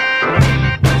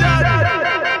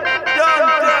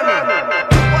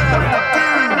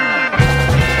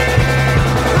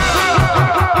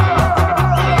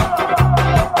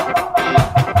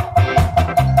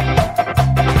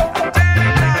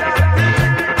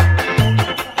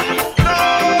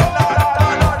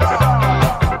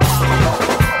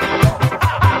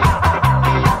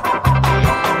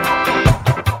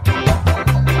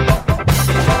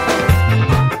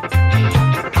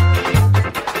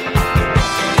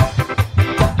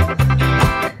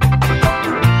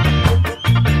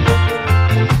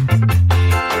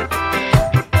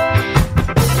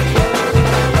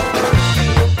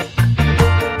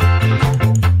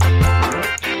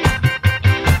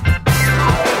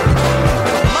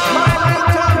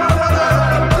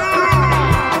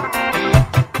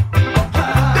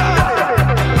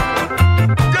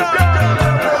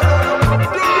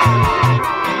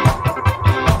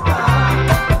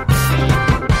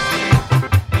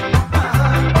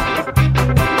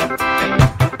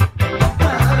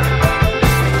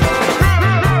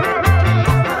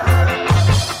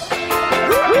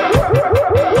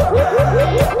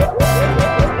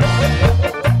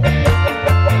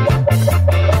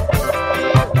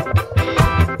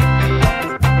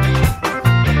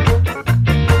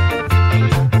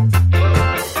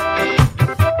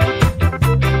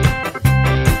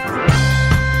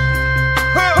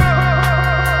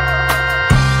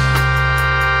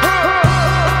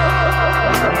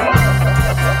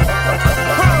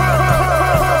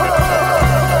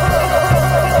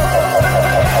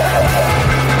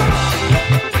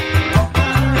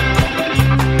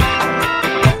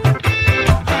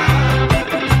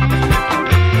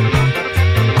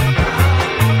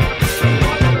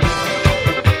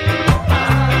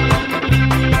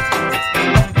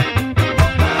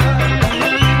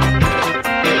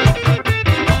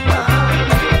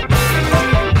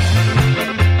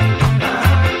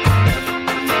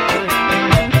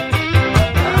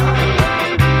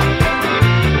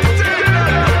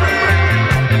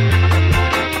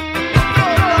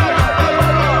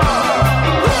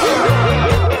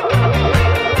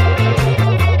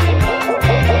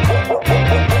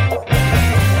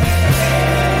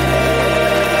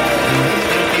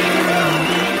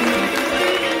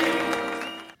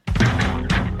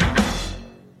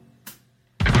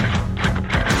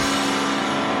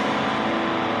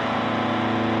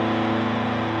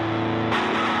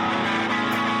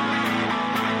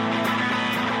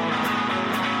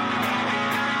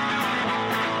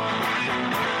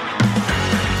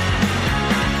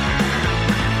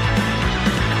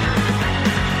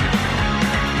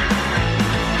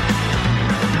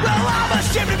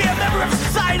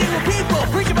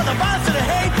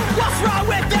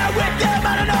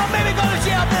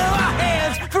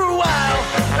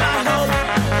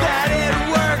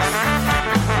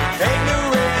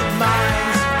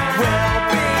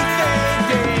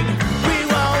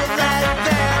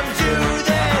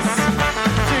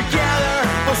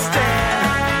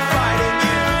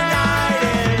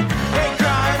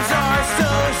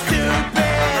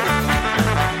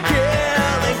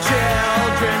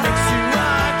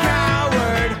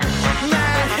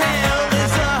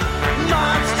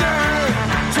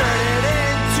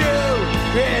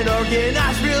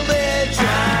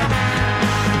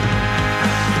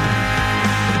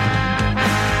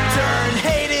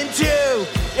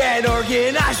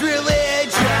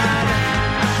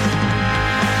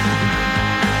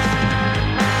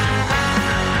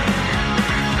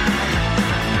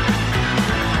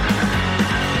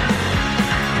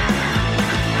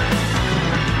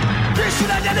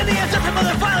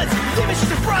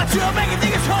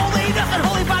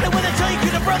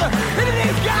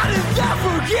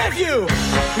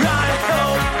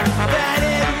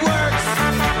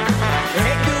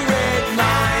 Ignorant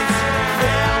minds,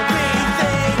 they'll be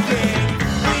thinking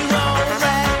we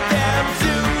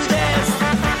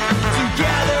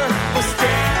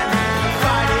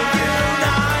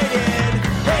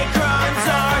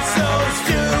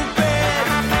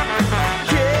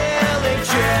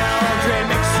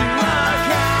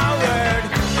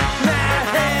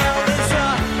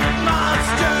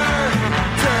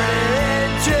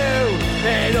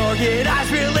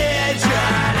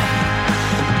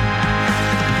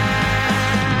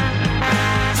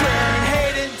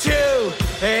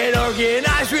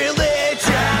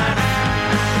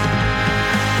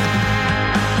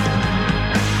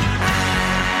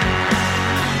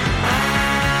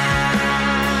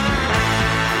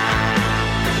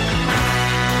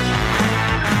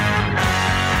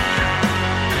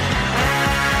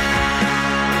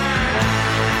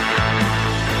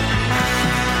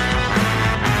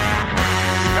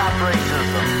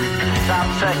Stop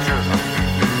sexism.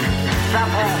 Stop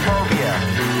homophobia.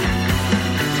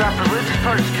 Stop religious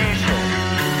persecution.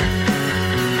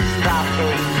 Stop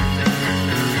hate.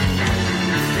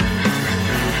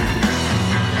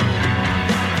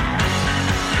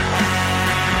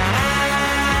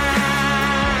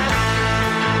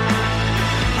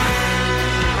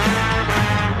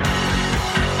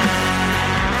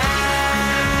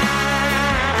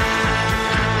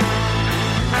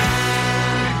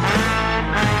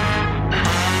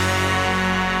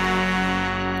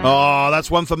 Oh,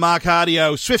 that's one for Mark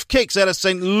Hardio. Swift Kicks out of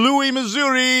St. Louis,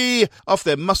 Missouri, off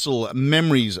their Muscle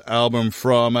Memories album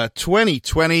from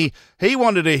 2020. He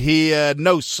wanted to hear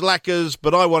No Slackers,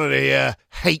 but I wanted to hear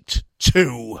Hate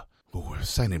 2. Oh, we're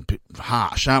sounding a bit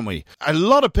harsh, aren't we? A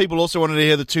lot of people also wanted to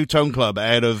hear the Two Tone Club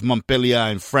out of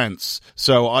Montpellier in France.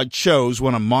 So I chose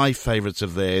one of my favourites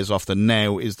of theirs off the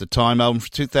Now Is the Time album from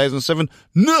 2007.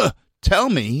 Tell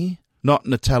Me, not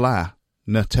Nutella.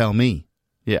 Tell Me.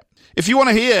 Yeah. If you want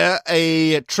to hear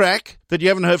a track that you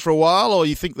haven't heard for a while or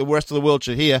you think the rest of the world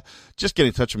should hear, just get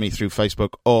in touch with me through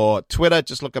Facebook or Twitter.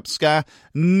 Just look up Ska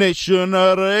Nation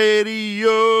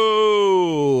Radio.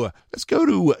 Let's go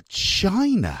to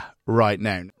China right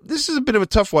now. This is a bit of a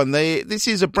tough one. This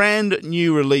is a brand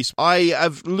new release. I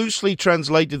have loosely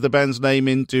translated the band's name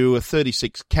into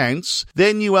 36 Counts.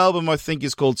 Their new album, I think,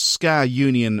 is called Ska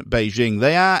Union Beijing.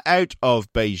 They are out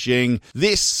of Beijing.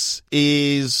 This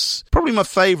is probably my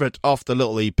favourite off the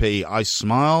little EP, I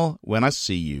Smile When I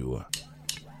See You.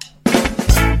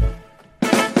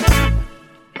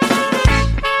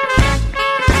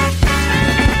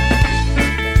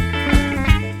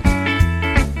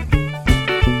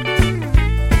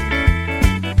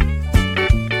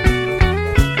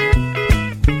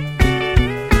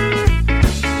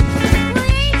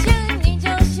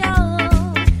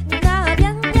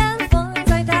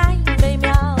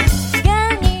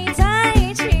 跟你在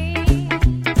一起，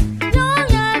永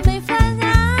远没烦恼。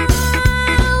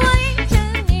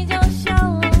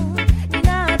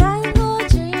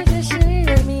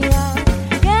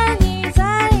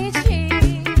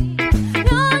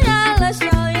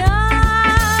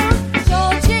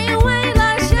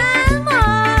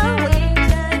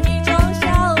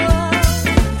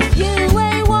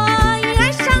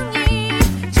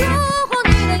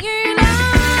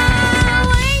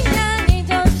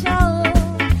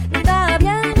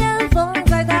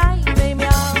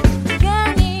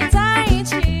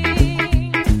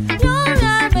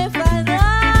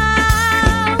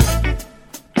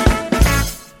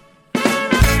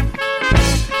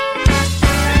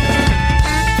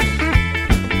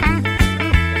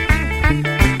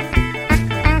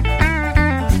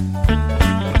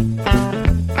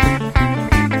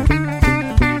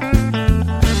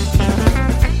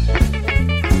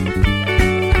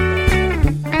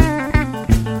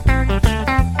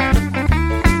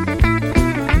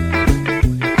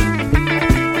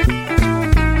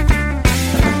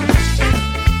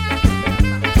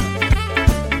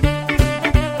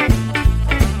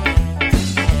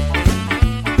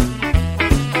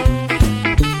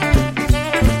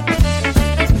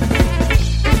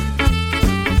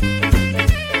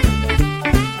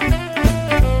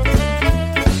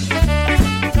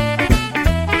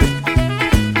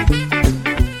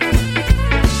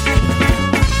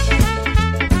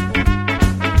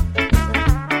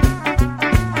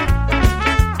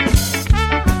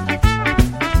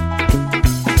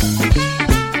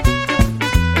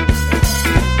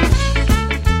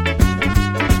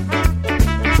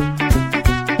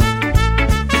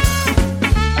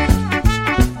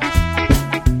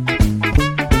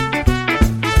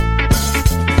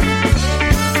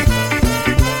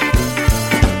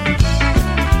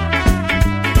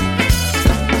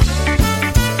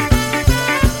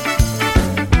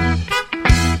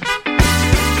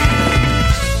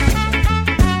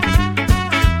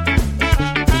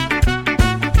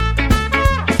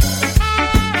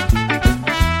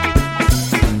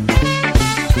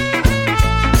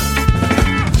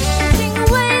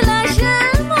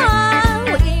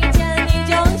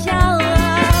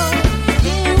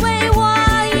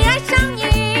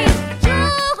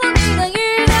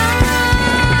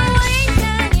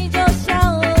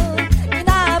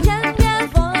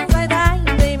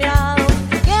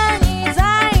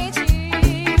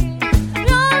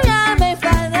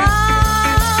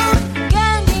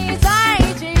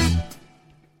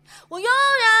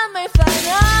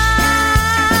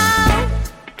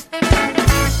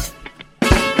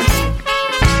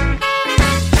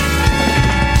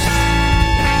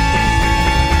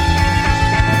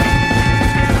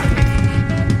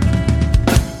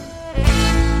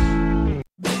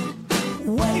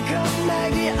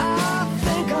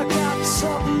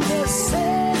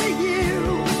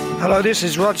Hello, this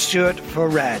is Rod Stewart for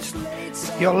RAD.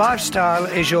 Your lifestyle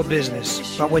is your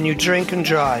business, but when you drink and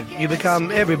drive, you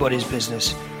become everybody's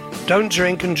business. Don't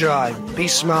drink and drive. Be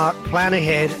smart, plan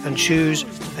ahead, and choose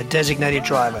a designated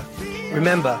driver.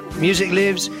 Remember, music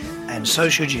lives, and so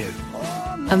should you.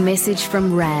 A message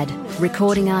from RAD,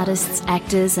 recording artists,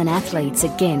 actors, and athletes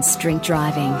against drink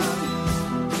driving.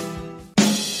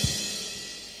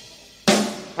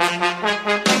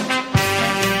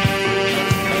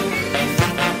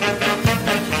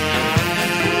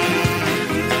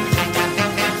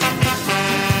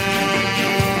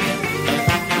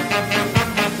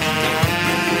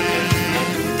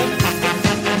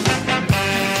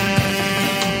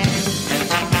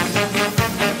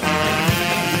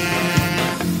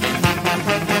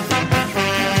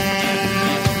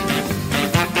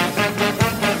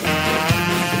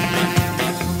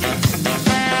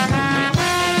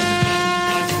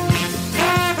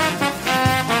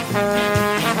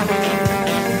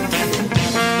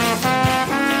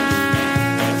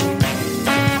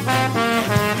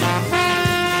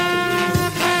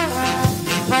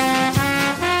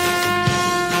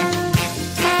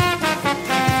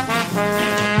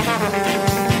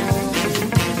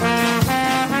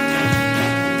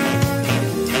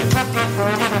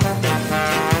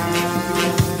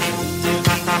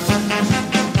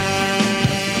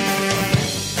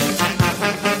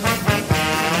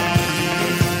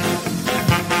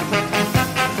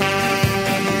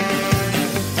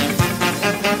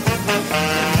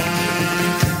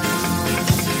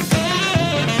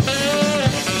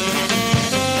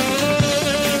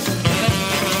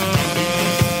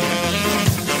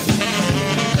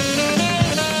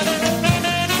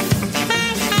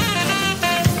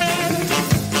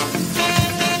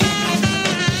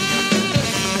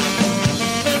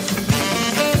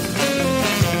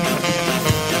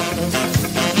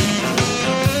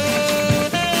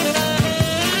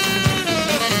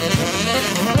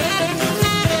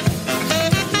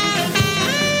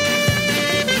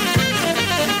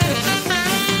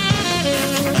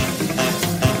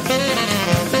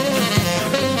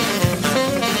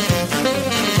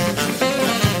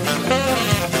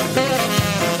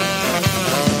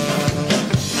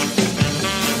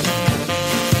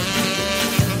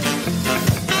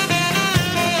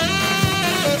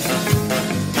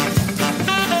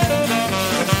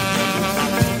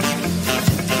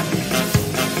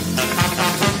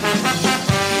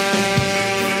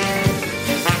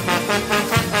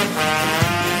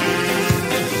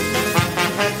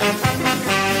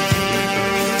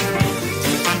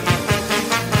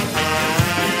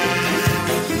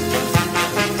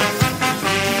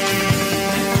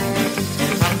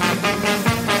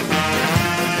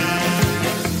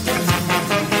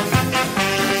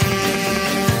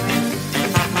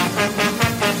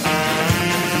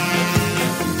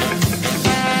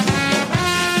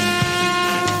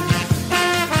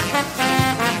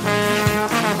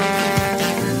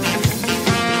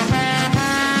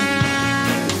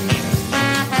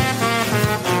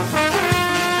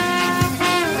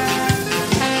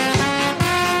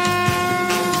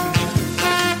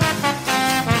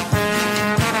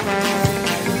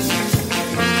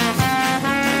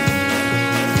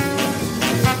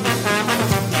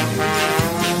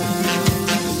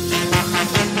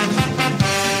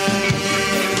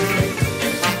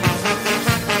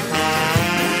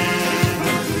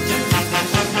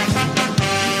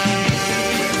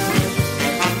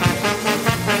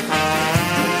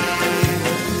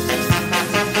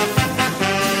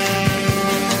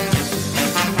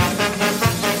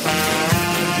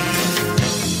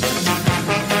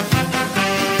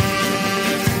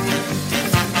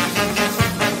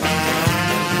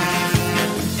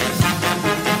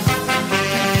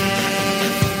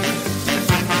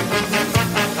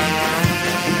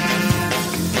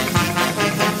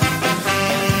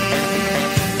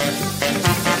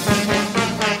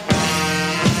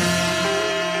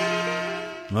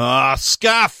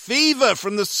 Ska Fever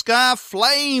from the Ska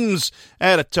Flames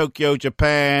out of Tokyo,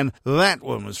 Japan. That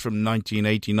one was from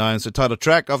 1989. It's the title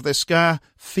track of their Ska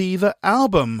Fever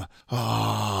album.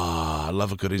 I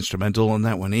love a good instrumental, and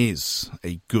that one is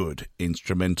a good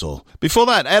instrumental. Before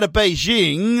that, out of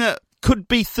Beijing, could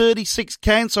be 36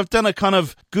 counts. I've done a kind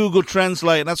of Google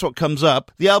Translate, and that's what comes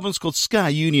up. The album's called Ska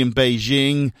Union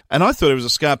Beijing, and I thought it was a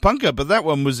ska punker, but that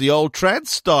one was the old trad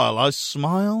style. I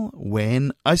smile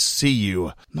when I see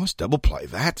you. Nice double play,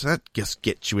 that. That just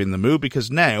gets you in the mood, because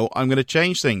now I'm going to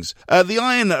change things. The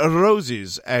Iron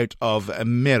Roses out of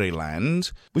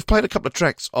Maryland. We've played a couple of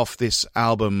tracks off this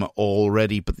album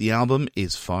already, but the album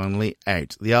is finally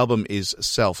out. The album is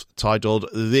self-titled.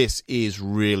 This is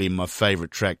really my favourite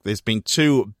track. There's been been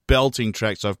two belting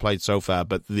tracks I've played so far,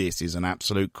 but this is an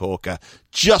absolute corker.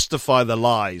 Justify the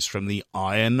Lies from the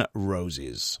Iron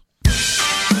Roses. Life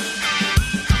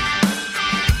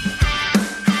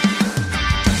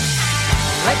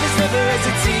is never as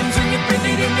it seems when you're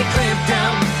buried in the clamp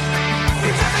down.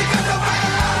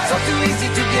 It's all too easy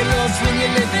to get lost when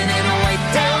you're living in a white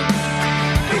town.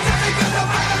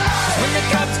 When the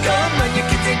cops come and your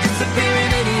kids ain't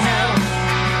disappearing anyhow.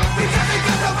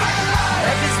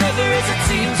 Life is never as it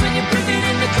seems when you're buried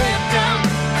in the clamp down.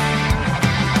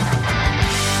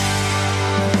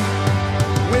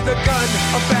 With a gun,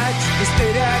 a badge, the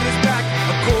state at his back,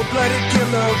 a cold-blooded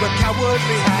killer, a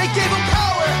cowardly hack. They gave him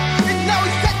power, and now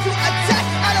he's set to attack.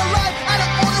 Out of line, out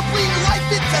of order, breathe life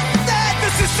into that. The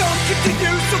system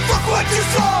continues to fuck what you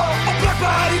saw. A black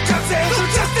body jumps in, so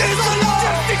justice or law.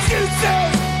 Just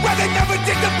excuses, where they never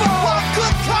dig the ball. While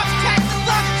good cops catch the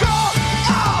last call.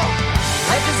 Oh!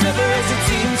 Life is never as it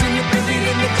seems when you're buried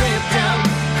in the clamp down.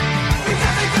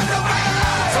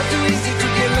 It's all too easy to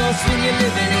get lost when you're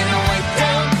living in a white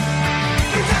town.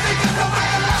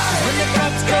 When the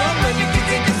cops come and your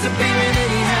kids ain't disappearing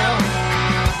anyhow.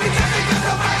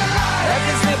 Life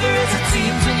is never as it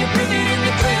seems when you're buried in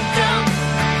the clamp down.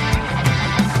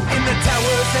 In the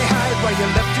towers they hide while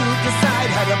you're left to decide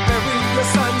how to bury your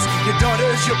sons, your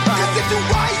daughters, your pride. 'Cause if you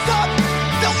rise up,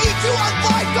 they'll eat you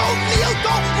alive. Don't kneel,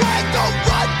 don't rag, don't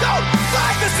run, don't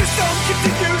fight. The system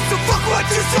continues to fuck what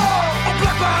you saw. A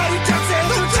black body jumps in,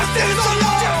 no justice or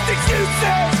law. Just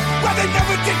excuses, where they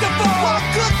never dig the ball. While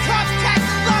good cops catch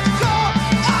the last call.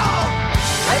 Oh!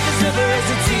 Life is never as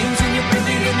it seems when you're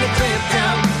buried in the clamp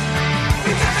down.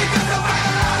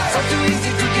 It's all too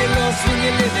easy to get lost when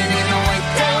you're living in a white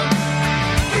town.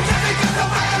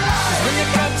 When the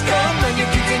cops come and your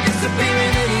kids ain't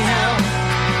disappearing anyhow.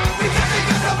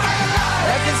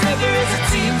 Life is never as it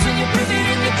seems when you're buried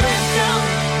in the clamp down.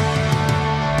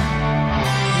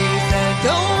 He said,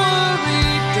 don't worry,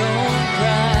 don't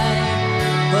cry,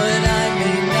 but I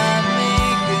may not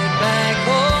make it back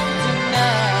home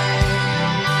tonight.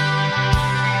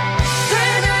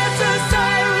 Then as the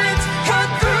sirens cut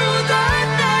through the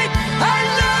night, I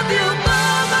love you,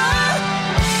 Mama.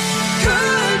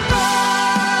 Goodbye.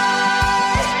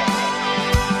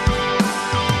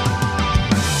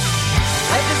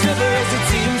 Life is never as it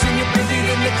seems when you're buried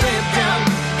in the clamp down.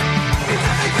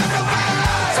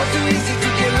 It's all too easy to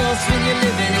get lost when you're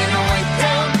living in a white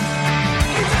town.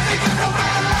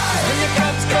 When the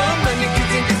cops come and your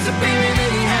kids ain't disappearing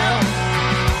anyhow.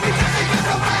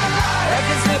 Life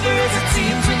is never as it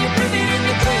seems when you're buried in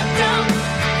the clamp down.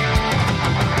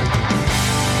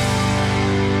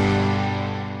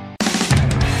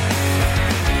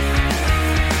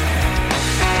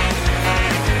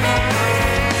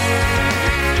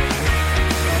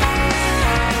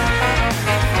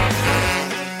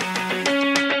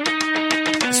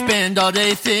 Spend all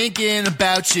day thinking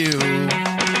about you.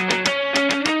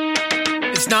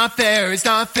 It's not fair, it's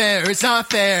not fair, it's not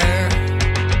fair.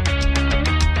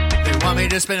 They want me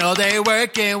to spend all day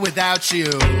working without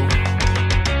you.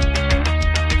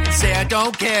 Say I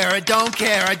don't care, I don't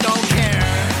care, I don't care.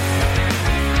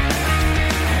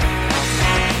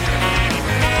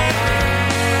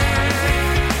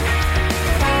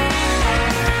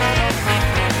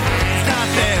 It's not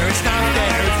fair, it's not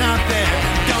fair, it's not fair.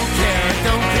 Don't care, I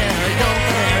don't care, I don't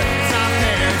care. It's not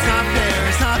fair, it's not fair,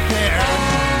 it's not fair.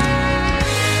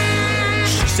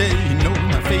 She said, you know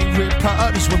my favorite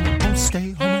part is when we both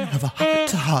stay home and have a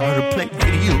heart-to-heart or play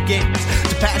video games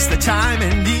to pass the time.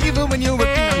 And even when you're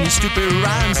working on your stupid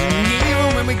rhymes, and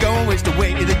even when we go and waste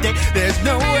away the day, there's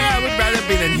nowhere I would rather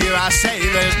be than here. I say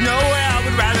there's nowhere I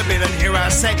would rather be than here. I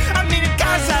say I mean it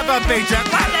does have a paycheck,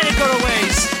 why let it go to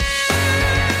waste?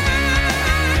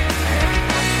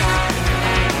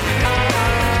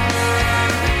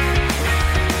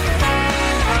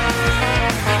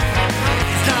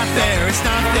 It's not fair, it's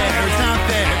not fair, it's not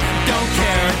fair. Don't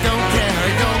care, I don't care,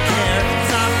 I don't care.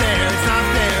 It's not fair, it's not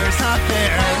fair, it's not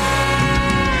fair.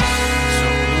 So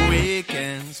the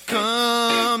weekends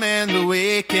come and the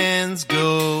weekends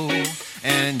go,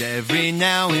 and every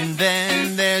now and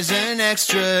then there's an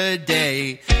extra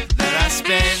day that I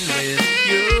spend with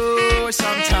you, or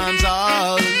sometimes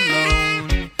all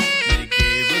alone. They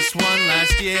gave us one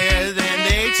last year, then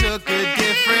they took a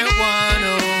different one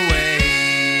away.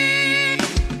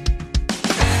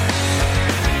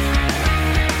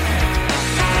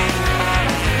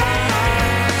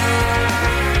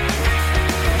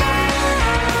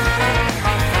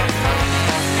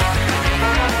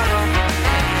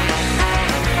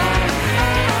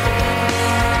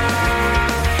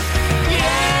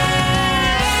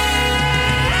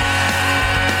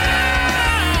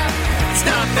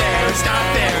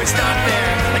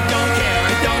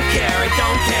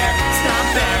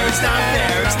 it's not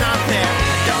fair, it's not fair.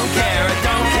 I don't care, I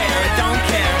don't care, I don't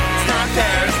care. It's not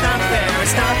fair, it's not fair,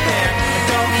 it's not fair. I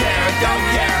don't care, I don't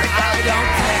care, I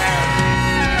don't care.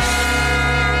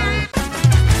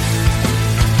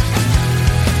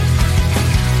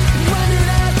 Running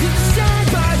out to the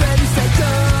sandbar, ready, set,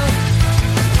 go.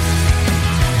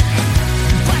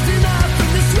 Blasting up from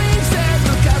the swing set,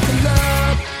 look out for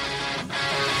love.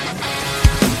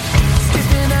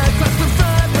 Skipping across the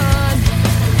front run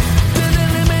to the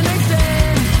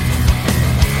elimination.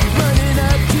 Running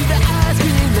up to the ice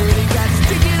cream lady, got to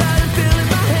stick it out and fill in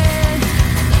my hand.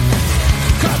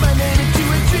 Caught my name into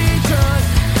a tree trunk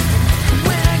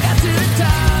when I got to the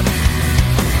top.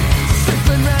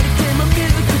 Circling round again, my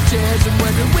musical chairs, and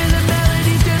wondering when the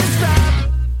melody's gonna stop.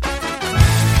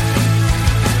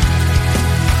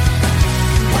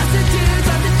 Watch the dudes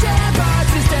on the jam box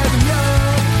in stereo,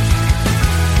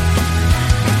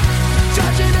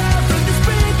 charging up from the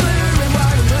sprinkler and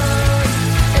water hose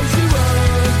as she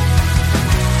rolls.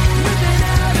 Moving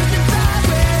out of the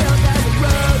driveway on down the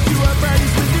road to our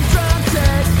buddies with the drum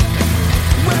set,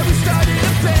 where we started a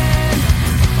band.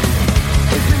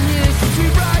 It's been years since we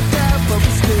rocked out, but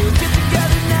we still get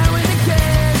together now and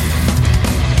again.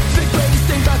 The greatest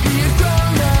thing about being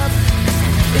grown up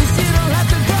is you don't have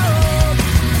to grow old.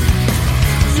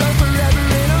 You're forever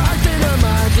in our hearts and our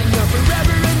minds, and you're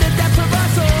forever in the depths of our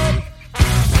soul.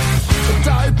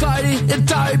 Atari party,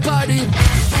 Atari party,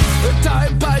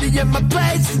 Atari party at my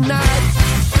place tonight.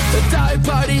 Atari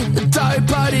party, Atari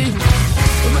party,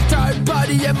 Atari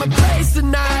party at my place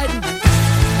tonight.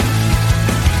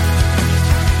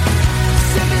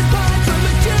 7 pints from a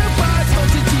jukebox,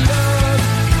 bunch of Cheetos.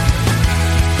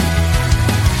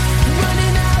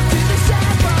 Running out to the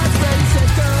sandbox, ready, set,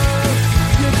 go.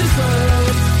 You're the soul.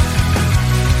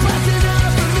 Blasting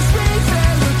up from the springs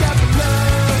and look out for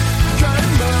love. Trying to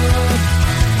love.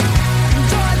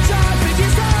 George John,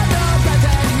 biggest hard up, like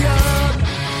that.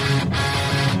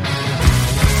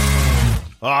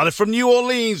 Ah, they're from New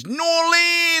Orleans,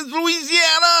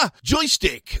 Louisiana.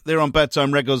 Joystick. They're on Bad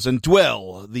Time Records, and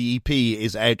Dwell. The EP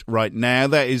is out right now.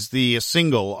 That is the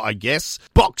single, I guess.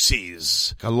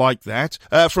 Boxes. I like that.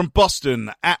 From Boston,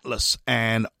 Atlas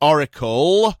and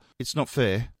Oracle. It's Not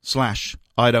Fair /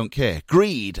 I Don't Care.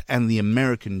 Greed and the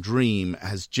American Dream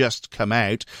has just come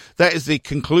out. That is the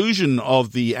conclusion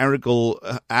of the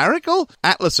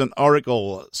Atlas and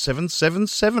Oracle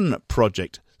 777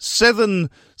 project.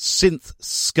 7 synth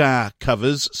ska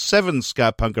covers, 7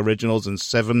 ska punk originals, and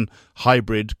 7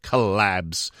 hybrid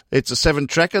collabs. It's a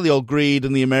 7-tracker, the old Greed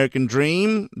and the American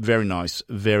Dream. Very nice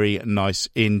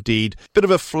indeed. Bit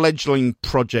of a fledgling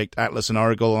project, Atlas and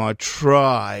Oracle, and I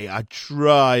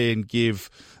try and give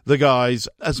the guys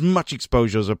as much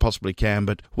exposure as I possibly can,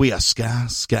 but we are ska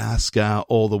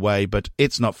all the way. But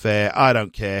It's Not Fair, I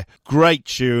Don't Care. Great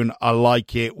tune, I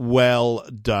like it. Well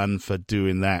done for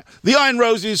doing that. The Iron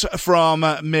Roses from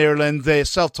Maryland, their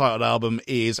self-titled album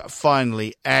is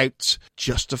finally out.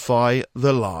 Justify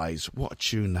the Lies. What a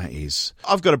tune that is.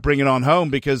 I've got to bring it on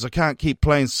home because I can't keep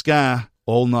playing ska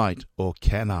all night, or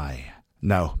can I?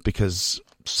 No, because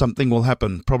something will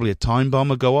happen. Probably a time bomb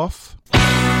will go off.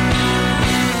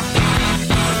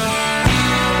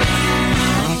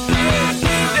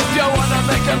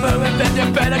 Make a move and then you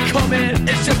better come in.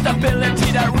 It's just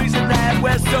ability, that reason that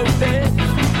we're so thin.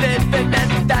 Living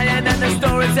and dying and the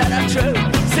stories that are true.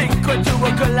 Sink into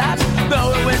a collapse,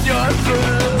 knowing when you're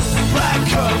through. Black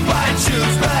coat, white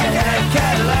shoes, red hair,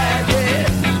 Cadillac, yeah.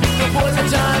 The boys are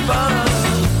time bomb.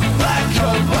 Black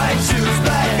coat, white shoes,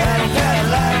 red hair,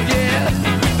 Cadillac, yeah.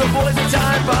 The boys are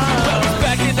time bomb.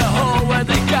 Back in the hole where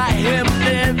they got him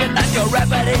living like a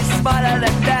rapper, he's smarter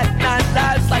than that. 9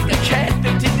 lives like a cat.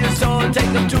 Take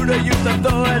them to the youth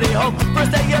authority home.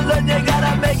 First thing you learn, you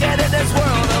gotta make it in this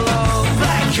world alone.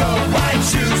 Black coat, white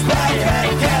shoes, black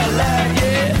hat, Cadillac,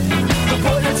 yeah. The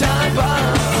boys are time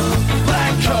bomb.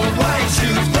 Black coat, white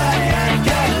shoes, black hat,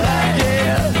 Cadillac,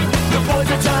 yeah. The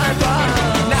boys are time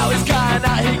bomb. Now he's gone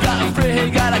out, he got free, he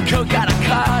got a coat, got a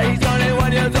car. He's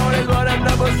 21 years old, he's running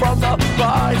numbers from the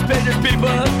bar. He's paying his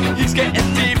people, he's getting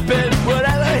deep in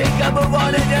whatever he can move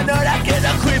on, and you know that kid's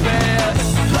a creepy.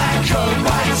 Black coat,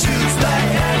 white shoes, black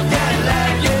hat,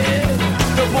 Cadillac, yeah.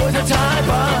 The boys are time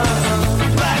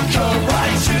bomb. Black coat,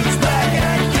 white shoes, black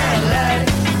hat, Cadillac.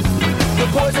 The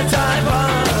boys are time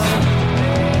bomb.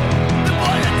 The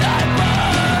boys are time bomb.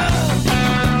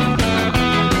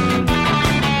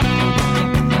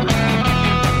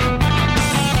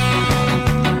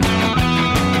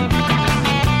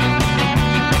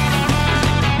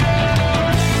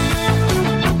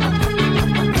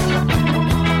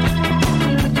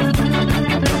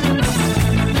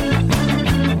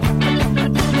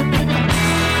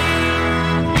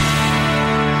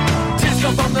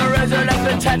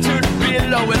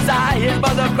 below his eye. His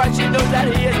mother cries, she knows that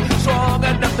he is strong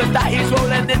enough to die. He's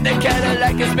rolling in the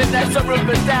Cadillac, his midnight sunroof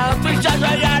is down. 3 shots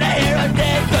right out of here and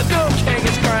then the new king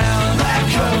is crowned. Black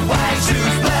coat, white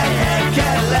shoes, black hat,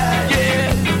 Cadillac,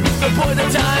 yeah, the poison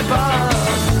time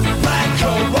bomb. Black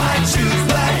coat, white shoes,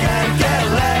 black hat,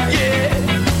 Cadillac, yeah,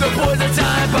 the poison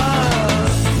time bomb.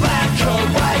 Black coat,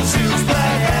 white shoes,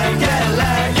 black hat,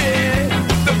 Cadillac, yeah,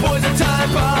 the poison time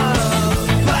bomb.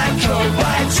 Black coat,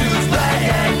 white shoes, black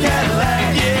hat, Cadillac,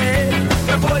 yeah,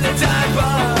 the poison time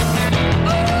bomb.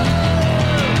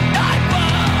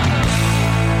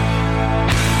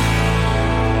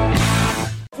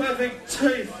 Perfect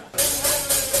teeth.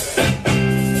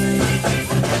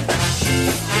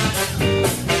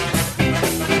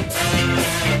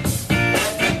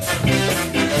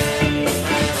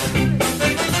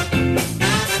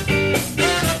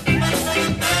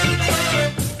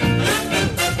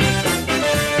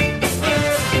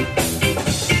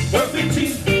 Perfect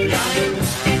teeth,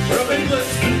 perfect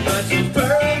lips, that's a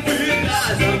perfect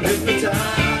eyes. I'm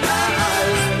hypnotized.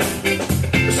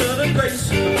 Southern grace,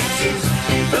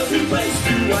 perfect place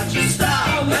to watch your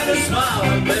style and a smile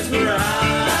and mesmerized.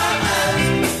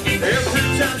 Every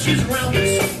time she's around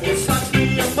me, someone slaps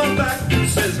me on my back and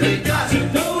says, hey, got to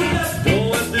know that. Don't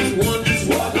let this one just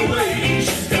walk away.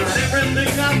 She's got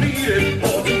everything I needed,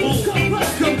 portable,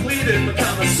 completed. My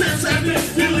common sense has been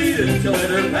deleted. Don't let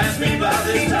her pass me by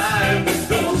this time. With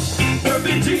those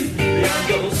perfect teeth, beyond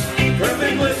those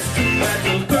perfect lips, that's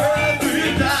those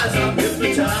perfect eyes. I'm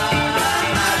hypnotized.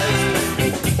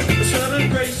 Southern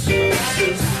grace,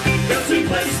 got to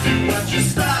place to watch your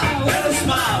style and a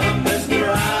smile and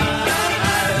mesmerized.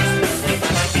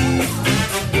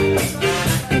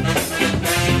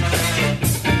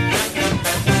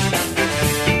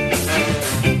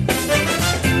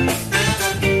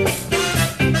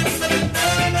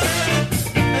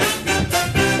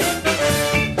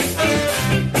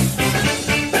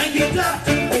 Thank you,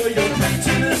 doctor, for your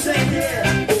maintenance and care,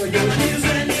 for your years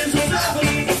and years of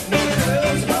service. No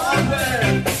girl's hardware.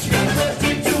 She got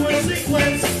perfect to a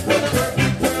sequence with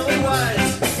perfect pearly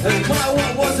whites. And why,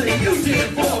 what was it you did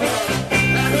for her?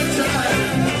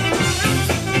 Advertising.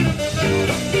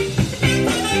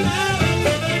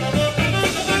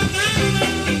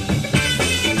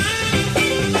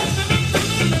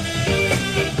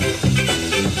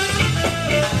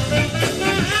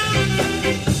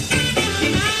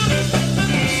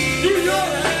 New York,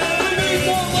 we need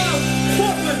more love.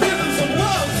 Portland, give them some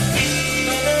love.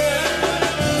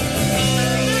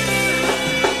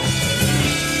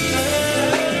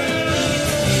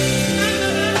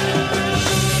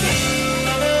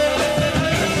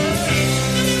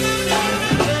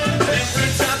 Every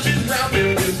time she's round me,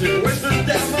 music whispers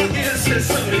down my ear, says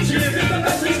something she didn't get the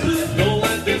message clear. Don't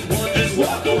let this one just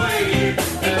walk away.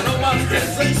 And all my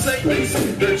friends, they say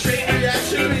the chain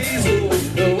reaction is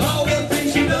of all the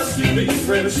things she does to me.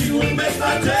 Forever she would make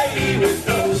my day with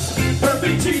those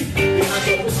perfect teeth,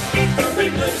 behind those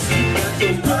perfect lips, and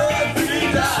those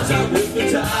perfect eyes. I'm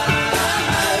hypnotized.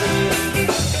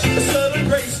 A southern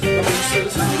grace, a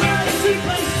princess, a rising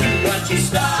place to watch your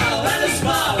style and a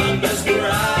smile. I'm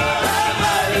mesmerized.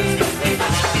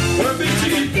 Perfect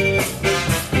teeth,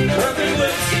 perfect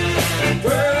lips,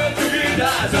 perfect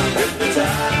eyes. I'm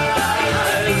hypnotized.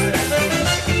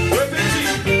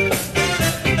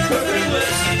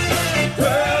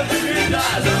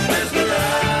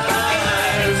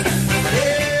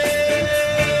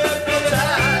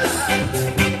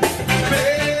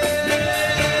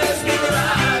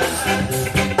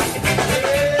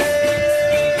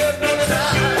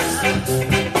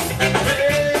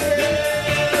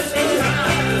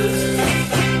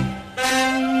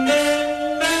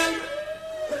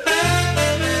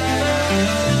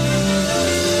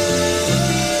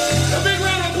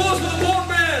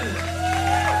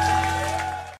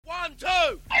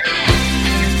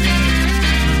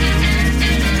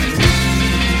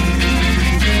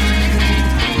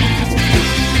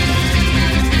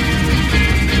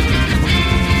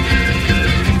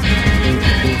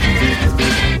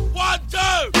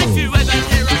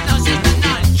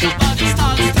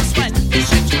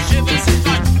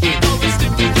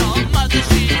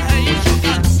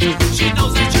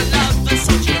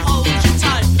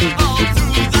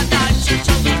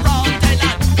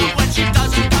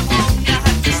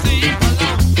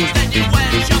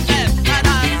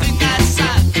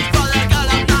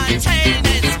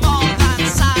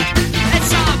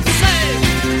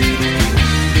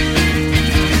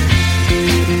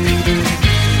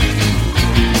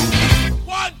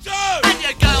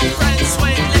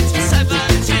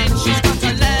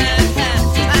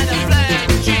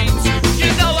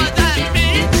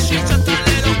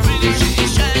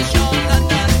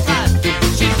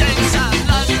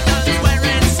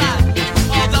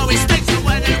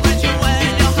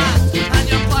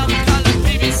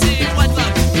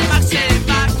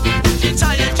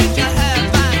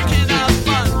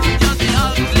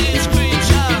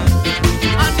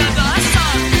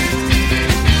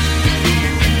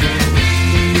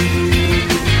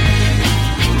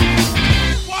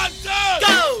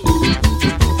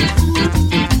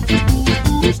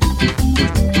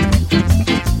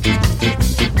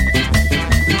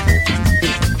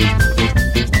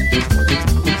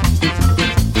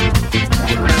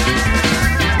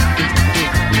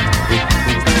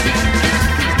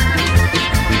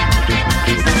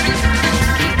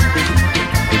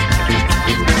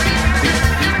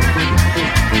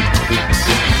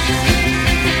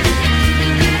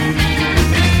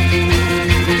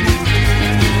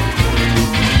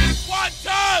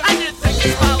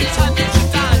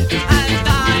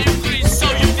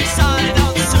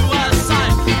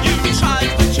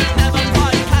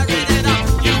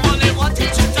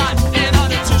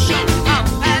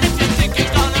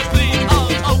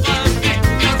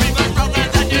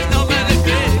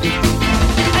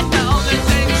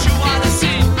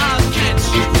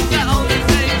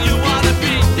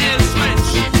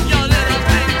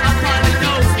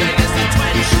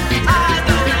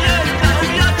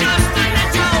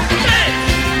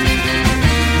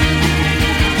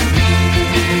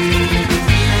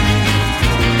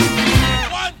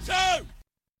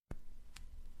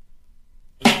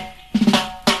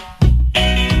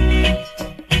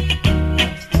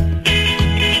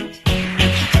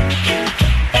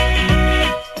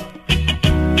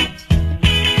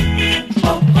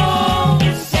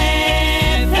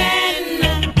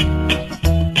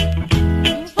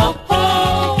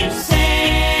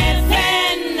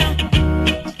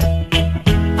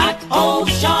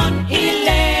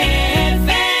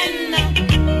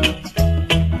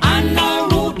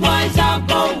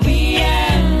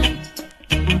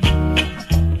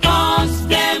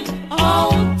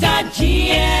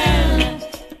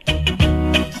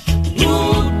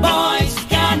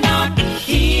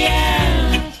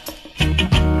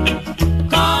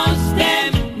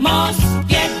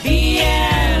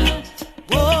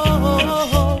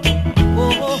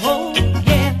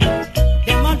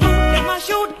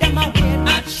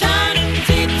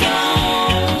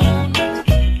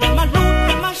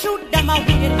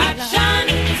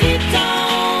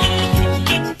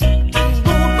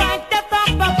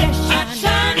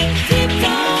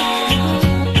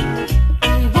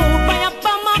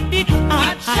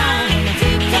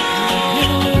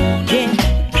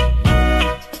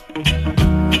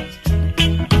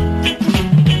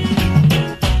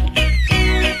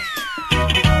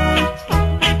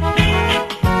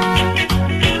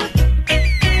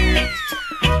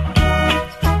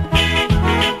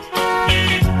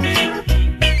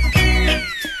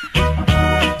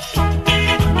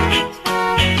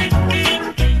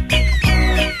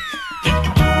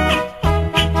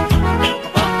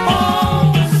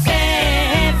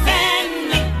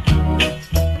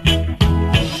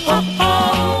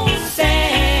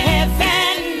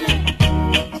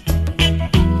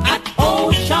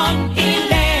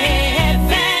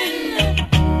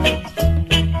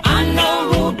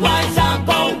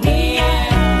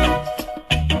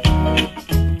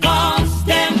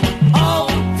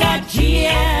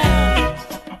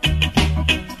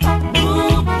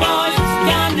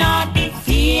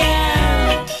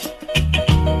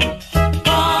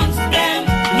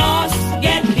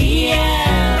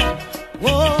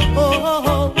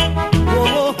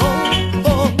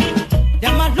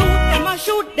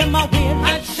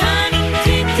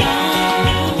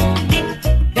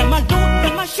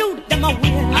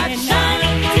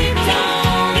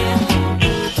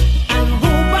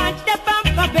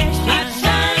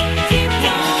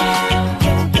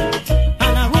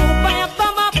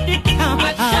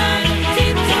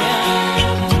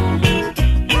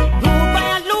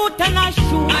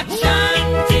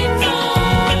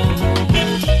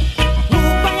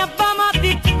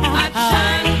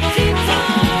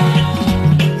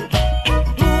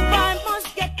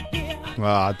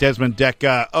 Desmond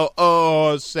Decker,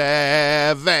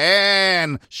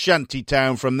 007,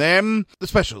 Shantytown from them. The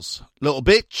Specials, Little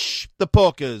Bitch, The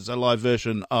Porkers, a live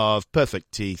version of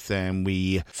Perfect Teeth, and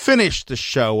we finished the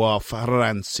show off,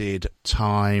 Rancid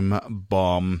Time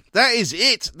Bomb. That is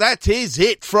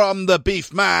it from the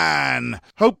Beef Man.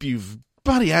 Hope you've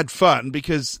bloody had fun,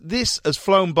 because this has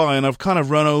flown by and I've kind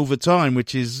of run over time,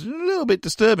 which is a little bit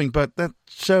disturbing, but that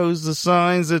shows the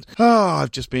signs that, I've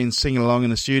just been singing along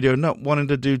in the studio, not wanting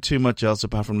to do too much else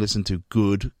apart from listen to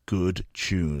good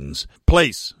tunes.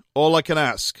 Please, all I can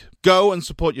ask, go and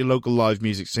support your local live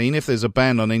music scene. If there's a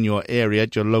band on in your area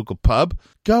at your local pub,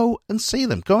 go and see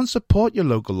them. Go and support your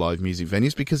local live music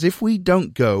venues, because if we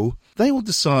don't go, they will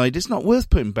decide it's not worth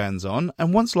putting bands on,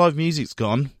 and once live music's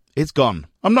gone, it's gone.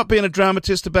 I'm not being a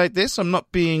dramatist about this. I'm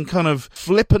not being kind of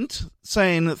flippant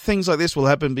saying that things like this will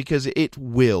happen, because it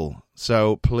will.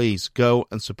 So please go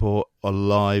and support a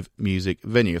live music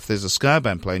venue. If there's a ska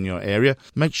band playing in your area,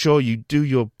 make sure you do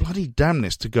your bloody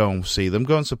damnedest to go and see them.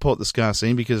 Go and support the ska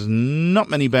scene, because not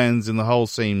many bands in the whole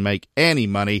scene make any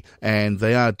money, and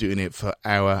they are doing it for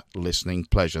our listening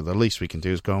pleasure. The least we can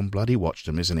do is go and bloody watch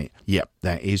them, isn't it? Yep,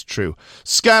 that is true.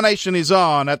 Ska Nation is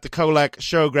on at the Colac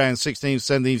Showground 16th,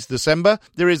 17th December.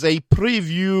 There is a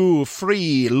preview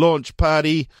free launch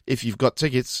party. If you've got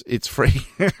tickets, it's free.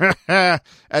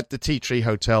 At the Tea Tree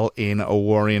Hotel in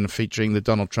Warren, featuring the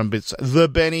Donald Trumpets, the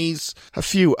Bennies, a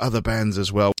few other bands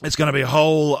as well. It's going to be a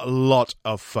whole lot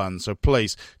of fun. So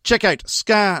please check out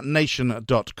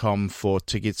skanation.com for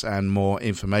tickets and more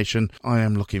information. I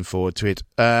am looking forward to it.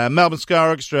 Melbourne Ska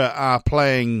Orchestra are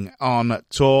playing on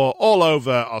tour all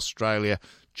over Australia.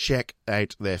 Check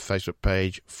out their Facebook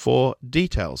page for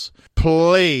details.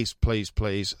 Please, please,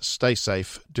 please stay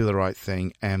safe, do the right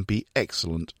thing, and be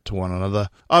excellent to one another.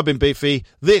 I've been Beefy.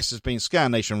 This has been Ska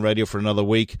Nation Radio for another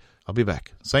week. I'll be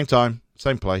back. Same time,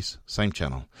 same place, same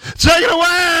channel. Take it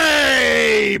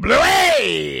away,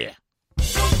 Bluey!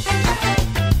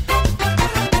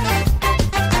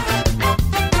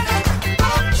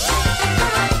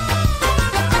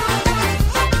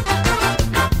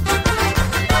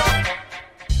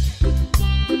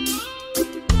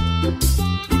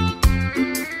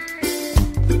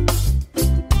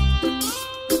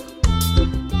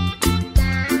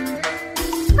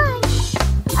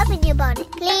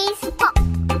 Please pop.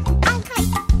 Okay.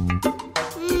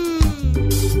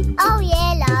 Oh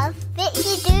yeah, love. Fix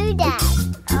your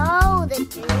doodad. Oh, the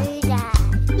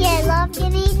doodad. Yeah, love, you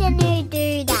need a new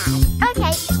doodad.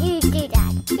 Okay, new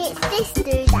doodad. It's this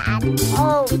doodad.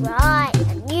 Oh right, a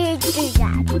new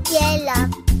doodad. Yeah,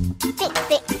 love. Fix.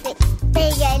 There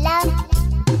you go, love.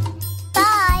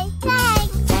 Bye.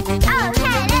 Thanks.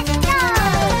 Okay, let's go.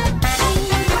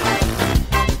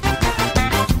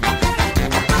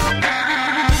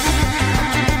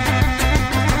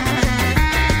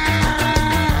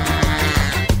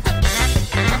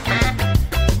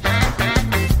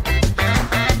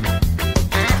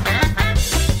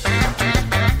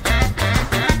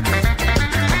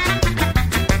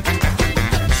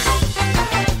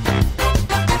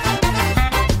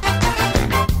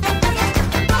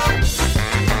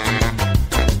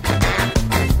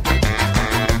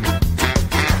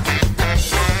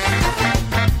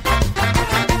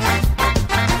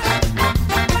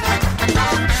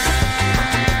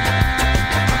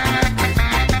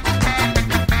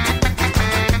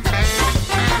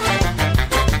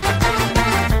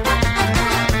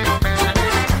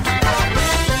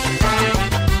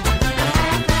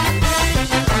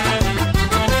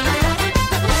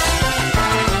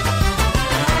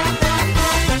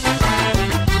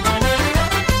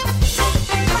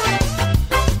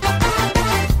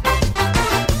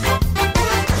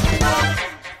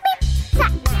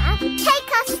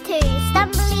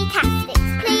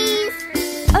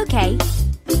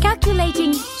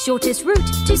 Shortest route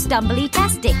to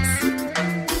Stumbly-tastics.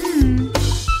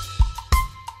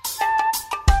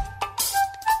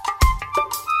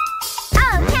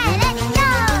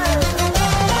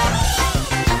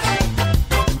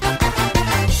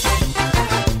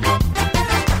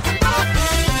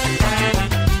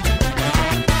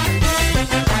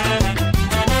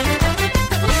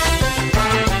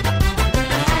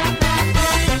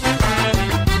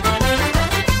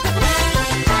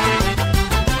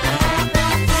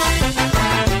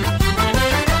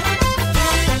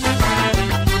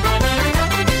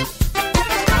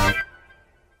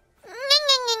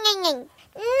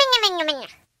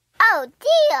 Oh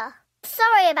dear.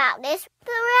 Sorry about this,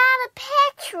 but we're out of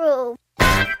petrol.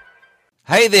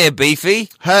 Hey there, Beefy.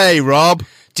 Hey, Rob.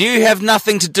 Do you have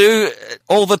nothing to do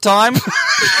all the time?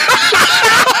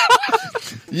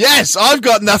 Yes, I've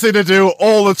got nothing to do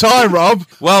all the time, Rob.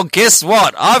 Well, guess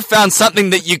what? I've found something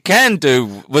that you can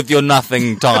do with your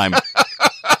nothing time.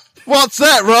 What's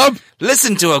that, Rob?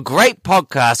 Listen to a great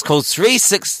podcast called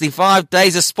 365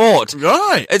 Days of Sport.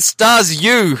 Right. It stars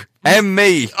you and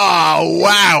me. Oh,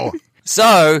 wow.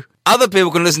 So, other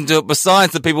people can listen to it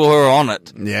besides the people who are on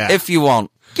it. Yeah. If you want.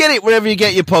 Get it wherever you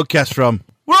get your podcast from.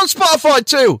 We're on Spotify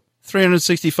too.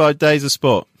 365 Days of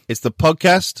Sport. It's the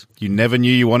podcast you never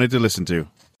knew you wanted to listen to.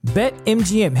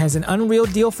 BetMGM has an unreal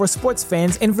deal for sports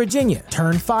fans in Virginia.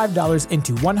 Turn $5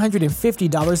 into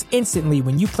 $150 instantly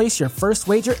when you place your first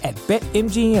wager at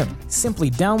BetMGM. Simply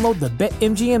download the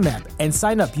BetMGM app and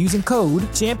sign up using code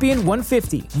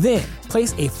Champion150. Then,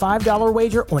 place a $5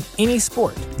 wager on any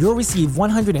sport. You'll receive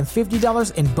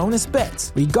 $150 in bonus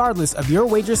bets, regardless of your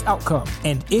wager's outcome.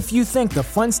 And if you think the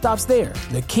fun stops there,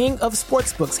 the king of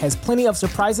sportsbooks has plenty of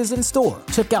surprises in store.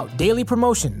 Check out daily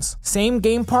promotions,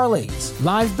 same-game parlays,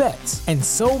 live bets, and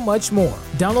so much more.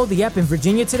 Download the app in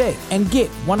Virginia today and get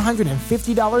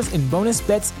 $150 in bonus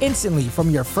bets instantly from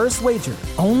your first wager.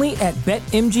 Only at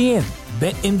BetMGM.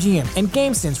 BetMGM and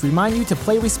GameSense remind you to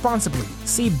play responsibly.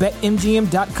 See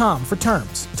BetMGM.com for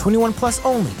terms. 21 plus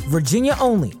only. Virginia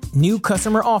only. New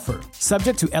customer offer.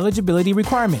 Subject to eligibility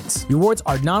requirements. Rewards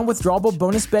are non-withdrawable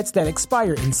bonus bets that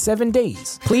expire in 7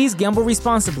 days. Please gamble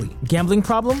responsibly. Gambling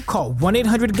problem? Call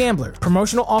 1-800-GAMBLER.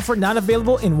 Promotional offer not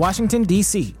available in Washington,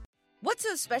 D.C. What's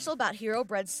so special about Hero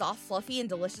Bread's soft, fluffy, and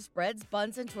delicious breads,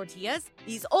 buns, and tortillas?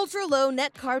 These ultra-low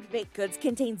net-carb baked goods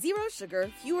contain zero sugar,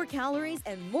 fewer calories,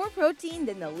 and more protein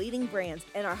than the leading brands,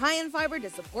 and are high in fiber to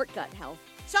support gut health.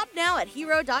 Shop now at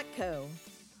Hero.co.